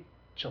I think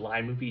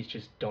July movies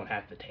just don't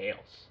have the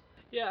tails.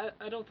 Yeah,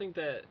 I don't think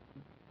that.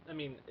 I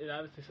mean, it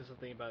obviously says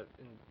something about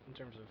in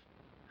terms of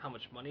how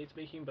much money it's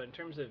making, but in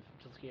terms of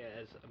just looking at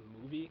it as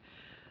a movie,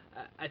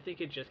 I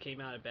think it just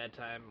came out at a bad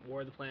time. War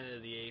of the Planet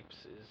of the Apes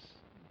is.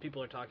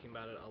 People are talking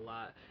about it a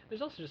lot.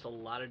 There's also just a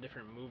lot of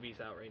different movies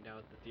out right now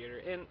at the theater,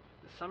 and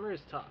summer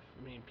is tough.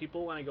 I mean,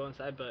 people want to go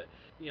inside, but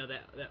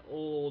that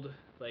old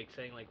like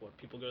saying like what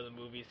people go to the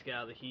movies to get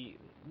out of the heat.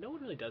 No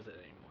one really does it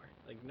anymore.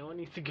 Like no one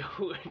needs to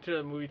go into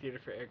a movie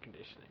theater for air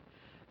conditioning.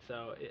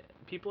 So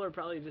people are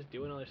probably just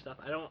doing other stuff.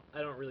 I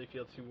don't really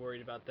feel too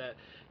worried about that.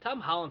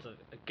 Tom Holland's a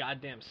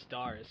goddamn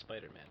star as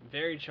Spider-Man.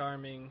 Very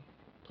charming.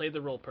 Played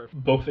the role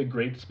perfect. Both a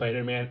great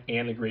Spider-Man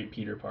and a great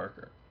Peter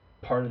Parker.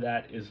 Part of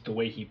that is the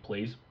way he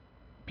plays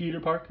Peter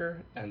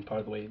Parker, and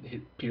part of the way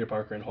Peter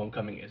Parker in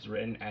Homecoming is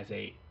written as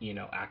a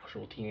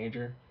actual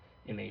teenager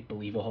in a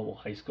believable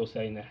high school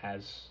setting that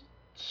has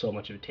so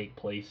much of it take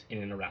place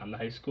in and around the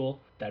high school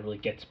that really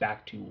gets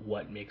back to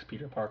what makes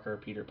Peter Parker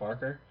Peter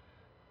Parker.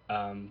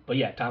 But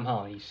yeah, Tom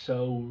Holland, he's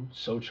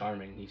so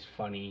charming, he's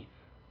funny,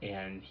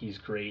 and he's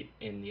great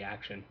in the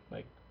action.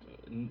 Like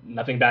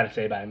nothing bad to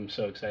say about him. I'm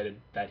so excited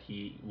that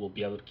he will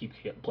be able to keep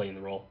playing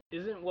the role.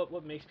 Isn't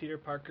what makes Peter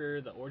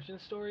Parker the origin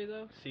story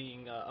though?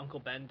 Seeing Uncle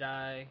Ben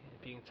die,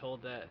 being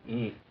told that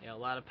a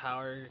lot of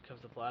power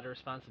comes with a lot of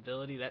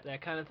responsibility,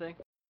 that kind of thing.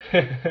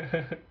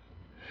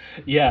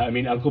 Yeah, I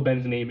mean, Uncle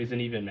Ben's name isn't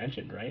even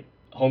mentioned, right?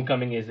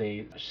 Homecoming is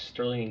a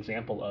sterling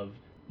example of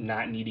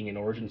not needing an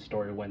origin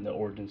story when the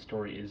origin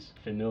story is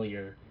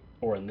familiar,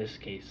 or in this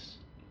case,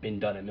 been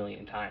done a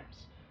million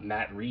times.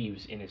 Matt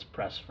Reeves, in his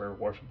press for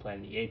War from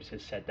Planet of the Apes,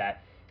 has said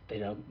that they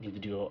don't need to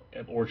do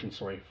an origin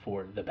story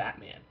for the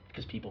Batman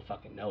because people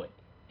fucking know it,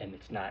 and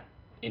it's not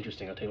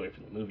interesting. I'll take away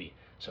from the movie.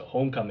 So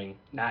Homecoming,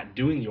 not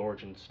doing the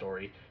origin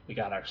story, we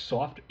got our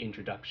soft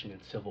introduction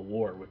in Civil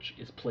War, which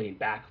is played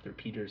back through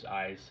Peter's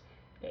eyes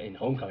in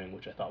Homecoming,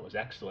 which I thought was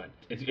excellent.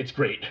 It's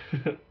great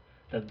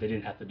that they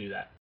didn't have to do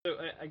that. So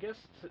I guess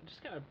to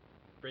just kind of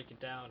break it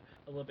down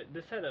a little bit,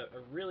 this had a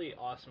really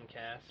awesome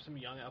cast. Some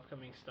young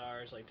upcoming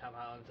stars like Tom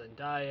Holland,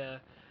 Zendaya,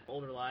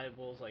 old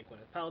reliables like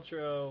Gwyneth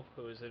Paltrow,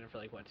 who was in it for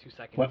like 2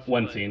 seconds.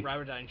 One scene.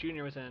 Robert Downey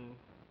Jr. was in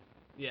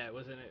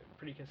it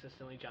pretty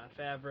consistently. Jon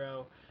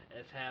Favreau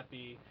as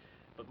Happy.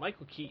 But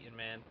Michael Keaton,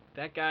 man,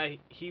 that guy,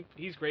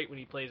 he's great when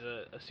he plays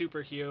a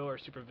superhero or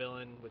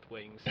supervillain with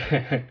wings.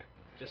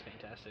 Just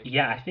fantastic.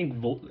 Yeah, I think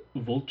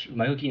Vulture.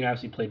 Michael Keaton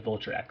obviously played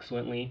Vulture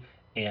excellently,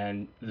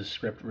 and the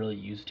script really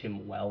used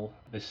him well.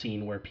 The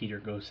scene where Peter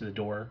goes to the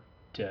door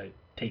to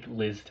take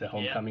Liz to the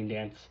homecoming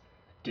dance.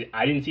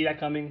 I didn't see that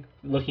coming.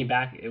 Looking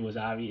back, it was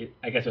obvious.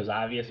 I guess it was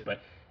obvious, but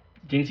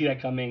didn't see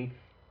that coming.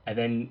 And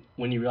then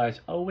when you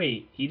realize, oh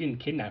wait, he didn't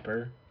kidnap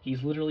her.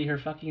 He's literally her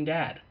fucking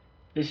dad.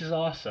 This is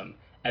awesome.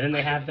 And then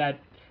they have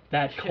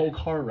that whole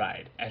car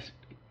ride as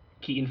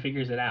Keaton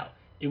figures it out.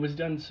 It was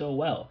done so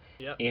well.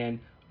 Yep. And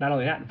not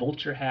only that,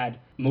 Vulture had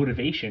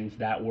motivations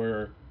that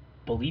were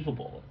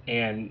believable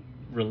and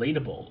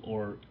relatable,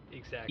 or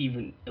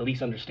even at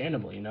least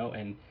understandable,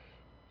 and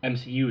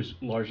MCUs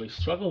largely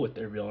struggle with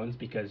their villains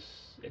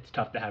because it's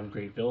tough to have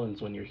great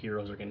villains when your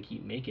heroes are going to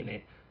keep making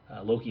it.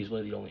 Loki's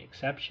really the only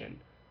exception.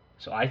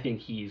 So I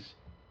think he's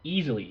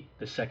easily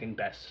the second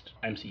best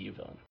MCU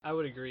villain. I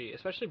would agree,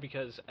 especially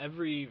because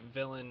every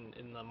villain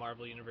in the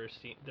Marvel universe,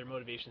 their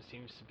motivation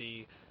seems to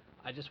be,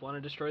 I just want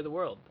to destroy the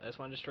world. I just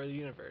want to destroy the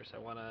universe. I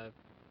want to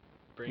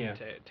bring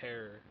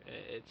terror.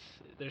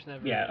 There's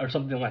never... Yeah, or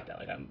something like that.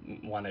 Like, I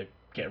want to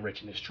get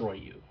rich and destroy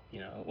you,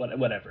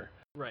 whatever.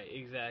 Right,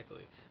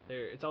 exactly.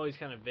 It's always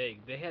kind of vague.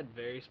 They had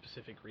very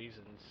specific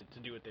reasons to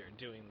do what they were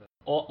doing, though.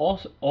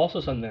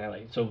 Also something I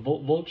like. So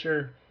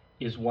Vulture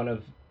is one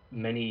of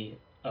many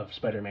of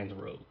Spider-Man's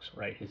rogues,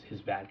 right?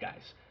 His bad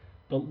guys.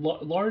 But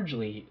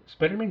largely,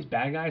 Spider-Man's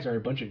bad guys are a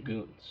bunch of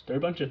goons. They're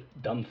a bunch of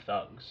dumb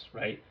thugs,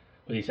 right?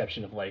 With the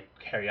exception of, like,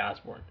 Harry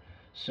Osborn.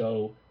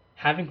 So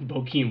having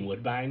Bokeem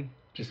Woodbine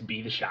just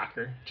be the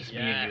Shocker, just be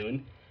a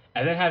goon,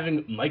 and then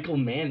having Michael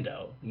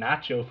Mando,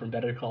 Nacho from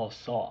Better Call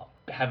Saul,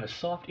 have a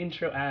soft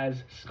intro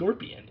as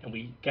Scorpion, and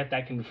we get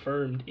that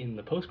confirmed in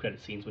the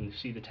post-credit scenes when you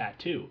see the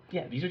tattoo.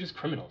 Yeah, these are just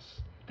criminals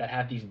that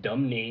have these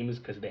dumb names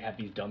because they have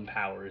these dumb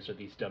powers or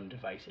these dumb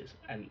devices,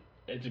 and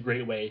it's a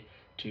great way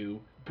to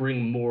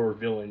bring more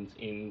villains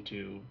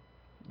into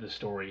the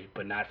story,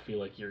 but not feel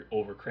like you're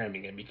over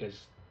cramming it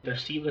because they're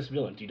C-list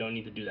villains. You don't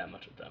need to do that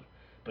much with them.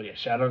 But yeah,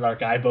 shout out our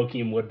guy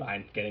Bokeem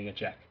Woodbine getting a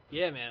check.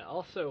 Yeah, man.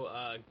 Also,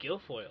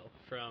 Guilfoyle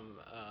from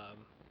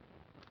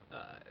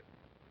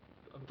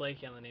I'm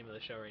blanking on the name of the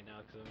show right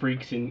now.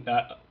 Freaks in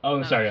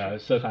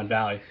Silicon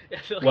Valley. Yeah,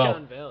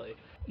 Silicon Valley.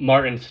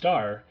 Martin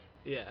Starr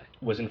Yeah.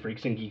 was in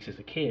Freaks and Geeks as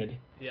a kid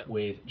Yep.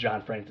 with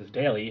John Francis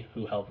Daly,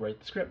 who helped write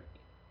the script.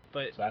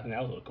 But So I think that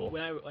was a little cool.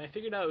 when I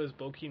figured out it was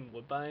Bokeem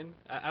Woodbine,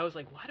 I was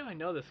like, why do I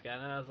know this guy?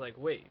 And then I was like,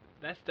 wait,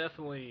 that's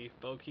definitely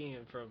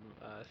Bokeem from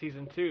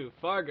season 2,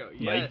 Fargo.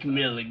 Yes, Mike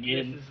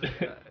Milligan. This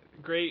is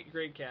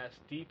great cast,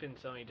 deep in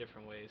so many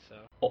different ways. So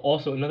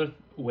Also, another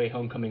way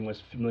Homecoming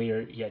was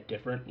familiar yet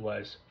different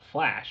was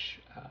Flash,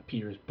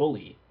 Peter's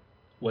bully,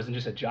 wasn't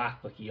just a jock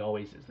like he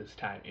always is this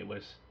time. It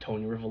was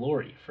Tony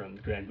Rivallori from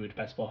the Grand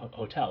Budapest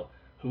Hotel,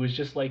 who was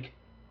just like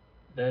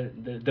the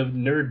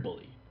nerd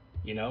bully,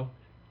 you know?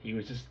 He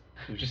was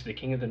just the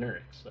king of the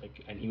nerds,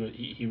 like, and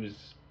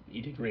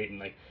he did great. And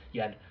like,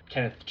 you had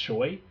Kenneth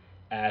Choi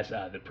as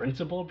the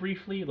principal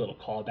briefly, a little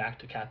callback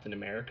to Captain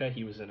America.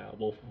 He was in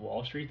Wolf of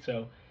Wall Street.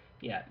 So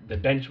yeah, the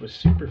bench was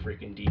super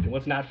freaking deep. And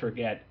let's not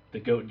forget the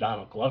GOAT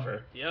Donald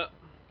Glover. Yep.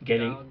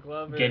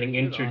 Getting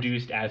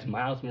introduced awesome as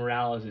Miles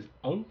Morales'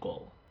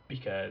 uncle,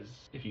 because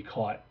if you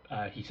caught,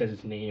 he says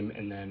his name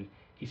and then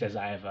he says,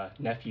 I have a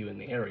nephew in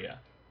the area.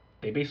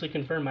 They basically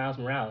confirm Miles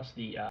Morales,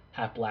 the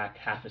half black,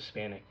 half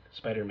Hispanic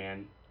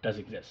Spider-Man, does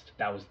exist.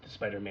 That was the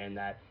Spider-Man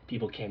that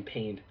people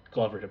campaigned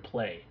Glover to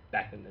play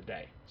back in the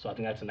day. So I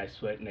think that's a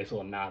nice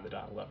little nod to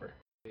Donald Glover.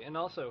 And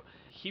also,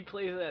 he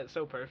plays that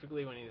so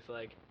perfectly when he's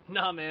like,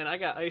 nah, man, I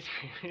got ice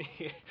cream in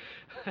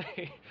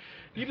here.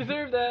 You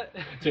deserve that.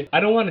 So, I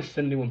don't want to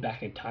send anyone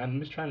back in time. I'm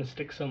just trying to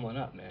stick someone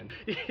up, man.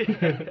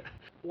 Yeah.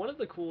 One of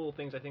the cool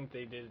things I think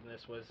they did in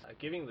this was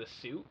giving the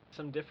suit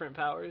some different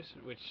powers,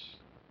 which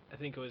I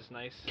think was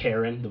nice.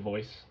 Karen, the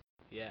voice.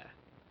 Yeah.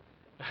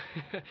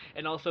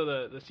 And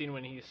also the scene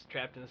when he's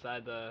trapped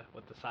inside the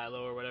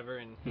silo or whatever,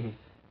 and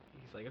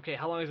he's like, okay,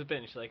 how long has it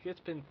been? She's like, it's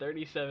been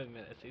 37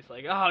 minutes. He's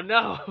like, oh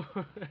no.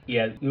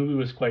 Yeah, the movie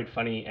was quite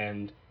funny,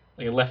 and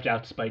like it left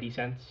out Spidey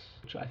sense,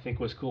 which I think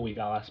was cool. We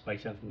got a lot of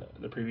Spidey sense in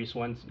the previous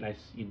ones. Nice,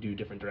 you do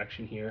different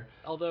direction here.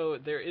 Although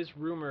there is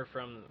rumor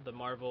from the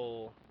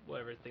Marvel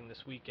whatever thing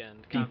this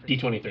weekend,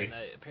 D23,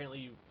 that apparently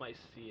you might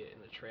see it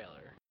in the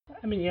trailer.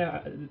 I mean,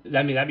 yeah,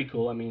 that'd be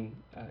cool. I mean,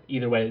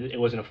 either way, it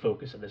wasn't a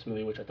focus of this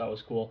movie, which I thought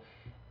was cool.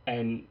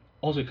 And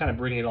also kind of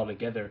bringing it all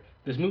together,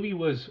 this movie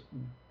was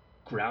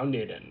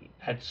grounded and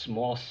had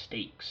small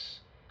stakes.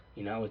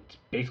 You know, it's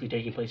basically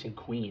taking place in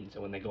Queens,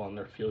 and when they go on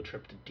their field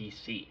trip to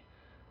D.C.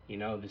 You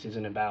know, this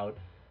isn't about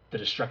the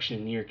destruction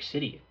in New York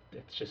City.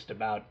 It's just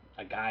about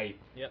a guy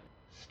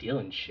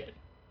stealing shit,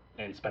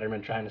 and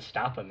Spider-Man trying to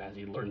stop him as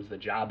he learns the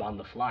job on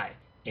the fly.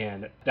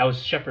 And that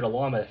was shepherded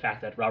along by the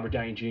fact that Robert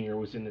Downey Jr.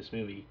 was in this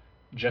movie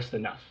just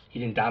enough. He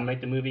didn't dominate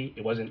the movie.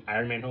 It wasn't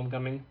Iron Man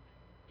Homecoming.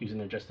 He was in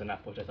there just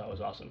enough, which I thought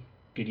was awesome.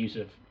 Good use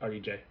of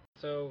RDJ.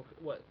 So,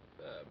 what,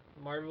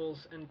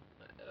 Marvel's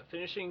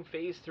finishing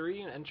Phase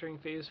 3 and entering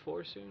Phase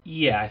 4 soon?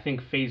 Yeah, I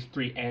think Phase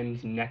 3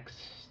 ends next...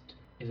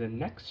 Is it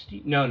next?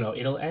 No,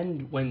 it'll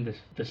end when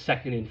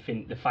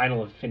the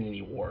final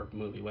Infinity War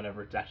movie,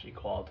 whatever it's actually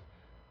called.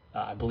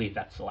 I believe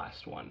that's the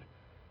last one.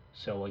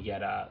 So we'll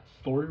get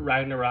Thor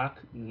Ragnarok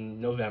in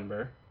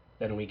November,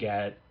 then we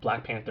get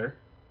Black Panther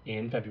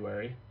in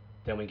February,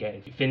 then we get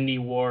Infinity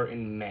War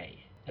in May,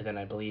 and then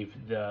I believe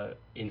the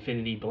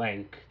Infinity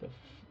Blank,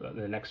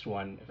 the next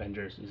one,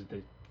 Avengers, is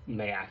the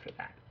May after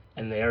that.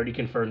 And they already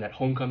confirmed that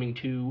Homecoming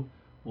 2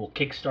 will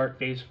kickstart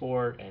Phase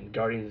 4, and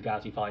Guardians of the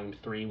Galaxy Volume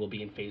 3 will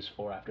be in Phase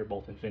 4 after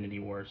both Infinity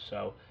Wars.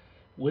 So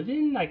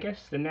within, I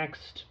guess, the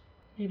next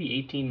maybe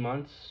 18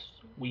 months,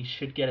 we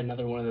should get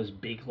another one of those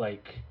big,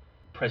 like,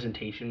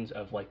 presentations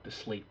of like the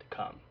slate to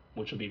come,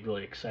 which will be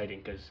really exciting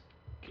because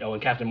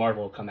and Captain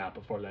Marvel will come out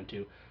before then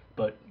too.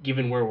 But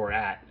given where we're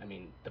at, I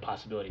mean, the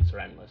possibilities are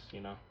endless. You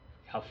know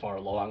how far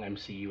along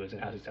MCU is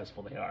and how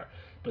successful they are.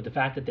 But the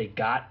fact that they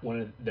got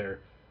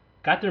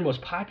their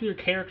most popular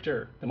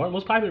character, the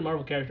most popular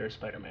Marvel character is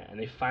Spider-Man, and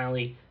they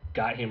finally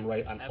got him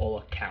right on all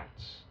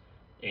accounts,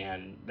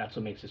 and that's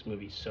what makes this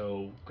movie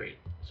so great.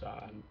 So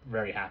I'm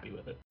very happy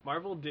with it.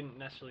 Marvel didn't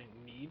necessarily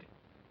need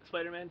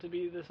Spider-Man to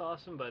be this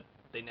awesome, but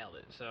they nailed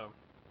it, so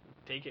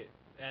take it.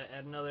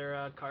 Add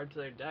another card to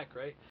their deck,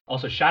 right?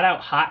 Also, shout out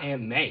Hot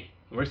Aunt May,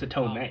 Marissa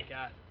Tomei. Oh my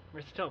god,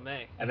 Marissa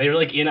Tomei. And they were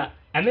like in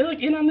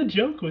on the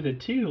joke with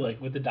it too, like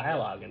with the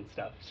dialogue and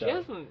stuff. So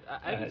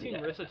I haven't seen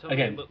Marissa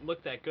Tomei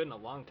look that good in a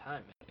long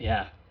time, man.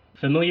 Yeah,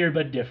 familiar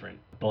but different.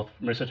 Both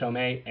Marissa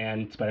Tomei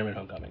and Spider-Man: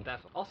 Homecoming.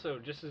 Also,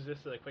 just as this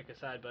is a quick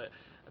aside, but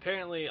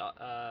apparently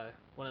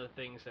one of the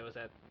things that was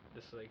at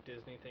this like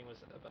Disney thing was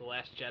about The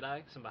Last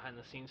Jedi, some behind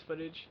the scenes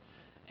footage.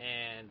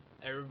 And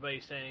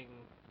everybody's saying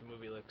the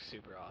movie looks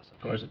super awesome.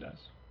 Of course it does.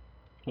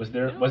 Was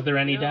there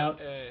any doubt?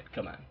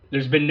 Come on.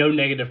 There's been no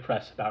negative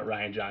press about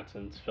Rian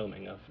Johnson's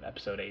filming of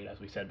Episode 8, as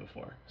we said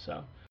before.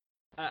 So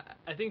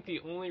I think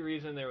the only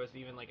reason there was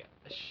even like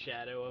a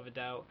shadow of a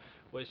doubt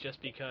was just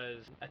because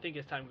I think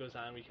as time goes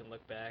on we can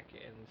look back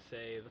and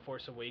say The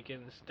Force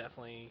Awakens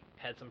definitely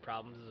had some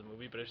problems as a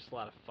movie, but it was just a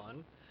lot of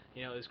fun.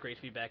 You know, it was great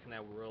to be back in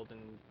that world, and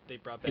they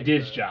brought back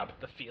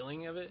the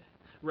feeling of it.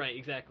 Right,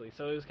 exactly.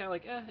 So it was kind of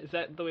like, is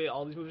that the way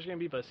all these movies are going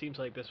to be? But it seems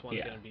like this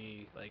one's going to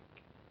be, like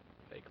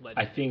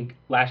legendary. I think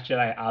Last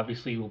Jedi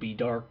obviously will be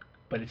dark,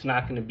 but it's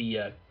not going to be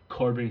a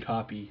carbon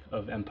copy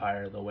of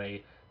Empire the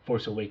way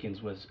Force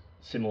Awakens was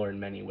similar in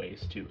many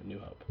ways to New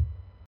Hope.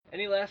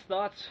 Any last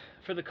thoughts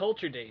for the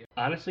culture, Dave?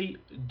 Honestly,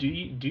 do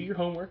your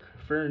homework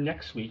for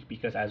next week,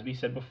 because as we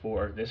said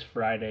before, this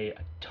Friday,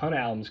 a ton of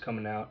albums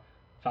coming out.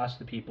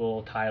 Foster the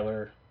People,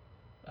 Tyler.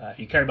 If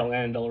you care about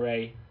Lana Del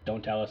Rey,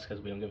 don't tell us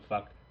because we don't give a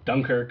fuck.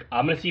 Dunkirk.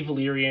 I'm gonna see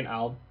Valerian.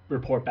 I'll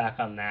report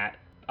back on that.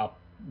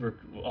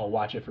 I'll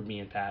watch it for me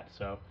and Pat.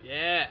 So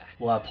yeah,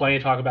 we'll have plenty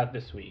to talk about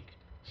this week.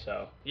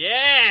 So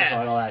yeah, check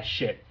out all that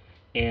shit.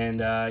 And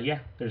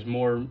there's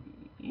more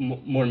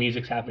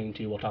music's happening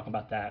too. We'll talk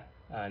about that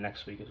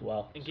next week as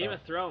well. And Game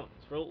of Thrones.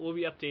 We'll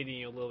be updating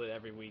you a little bit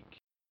every week.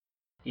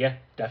 Yeah,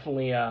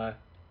 definitely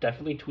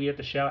tweet at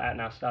the show at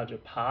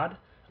NostalgiaPod.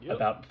 Yep.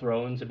 About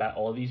Thrones, about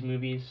all these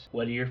movies.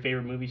 What are your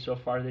favorite movies so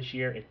far this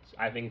year?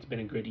 I think it's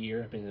been a good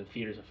year. I've been in the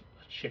theaters a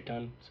shit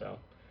ton, so.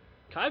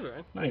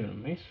 Kyber. Not even a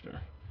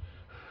maester.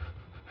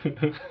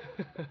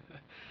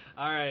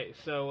 Alright,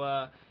 so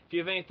if you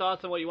have any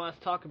thoughts on what you want us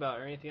to talk about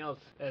or anything else,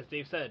 as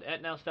Dave said,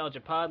 at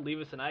NostalgiaPod, leave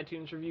us an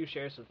iTunes review,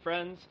 share us with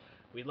friends.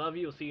 We love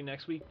you. We'll see you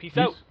next week. Peace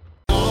out.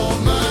 All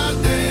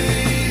my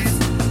days,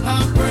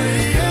 I pray.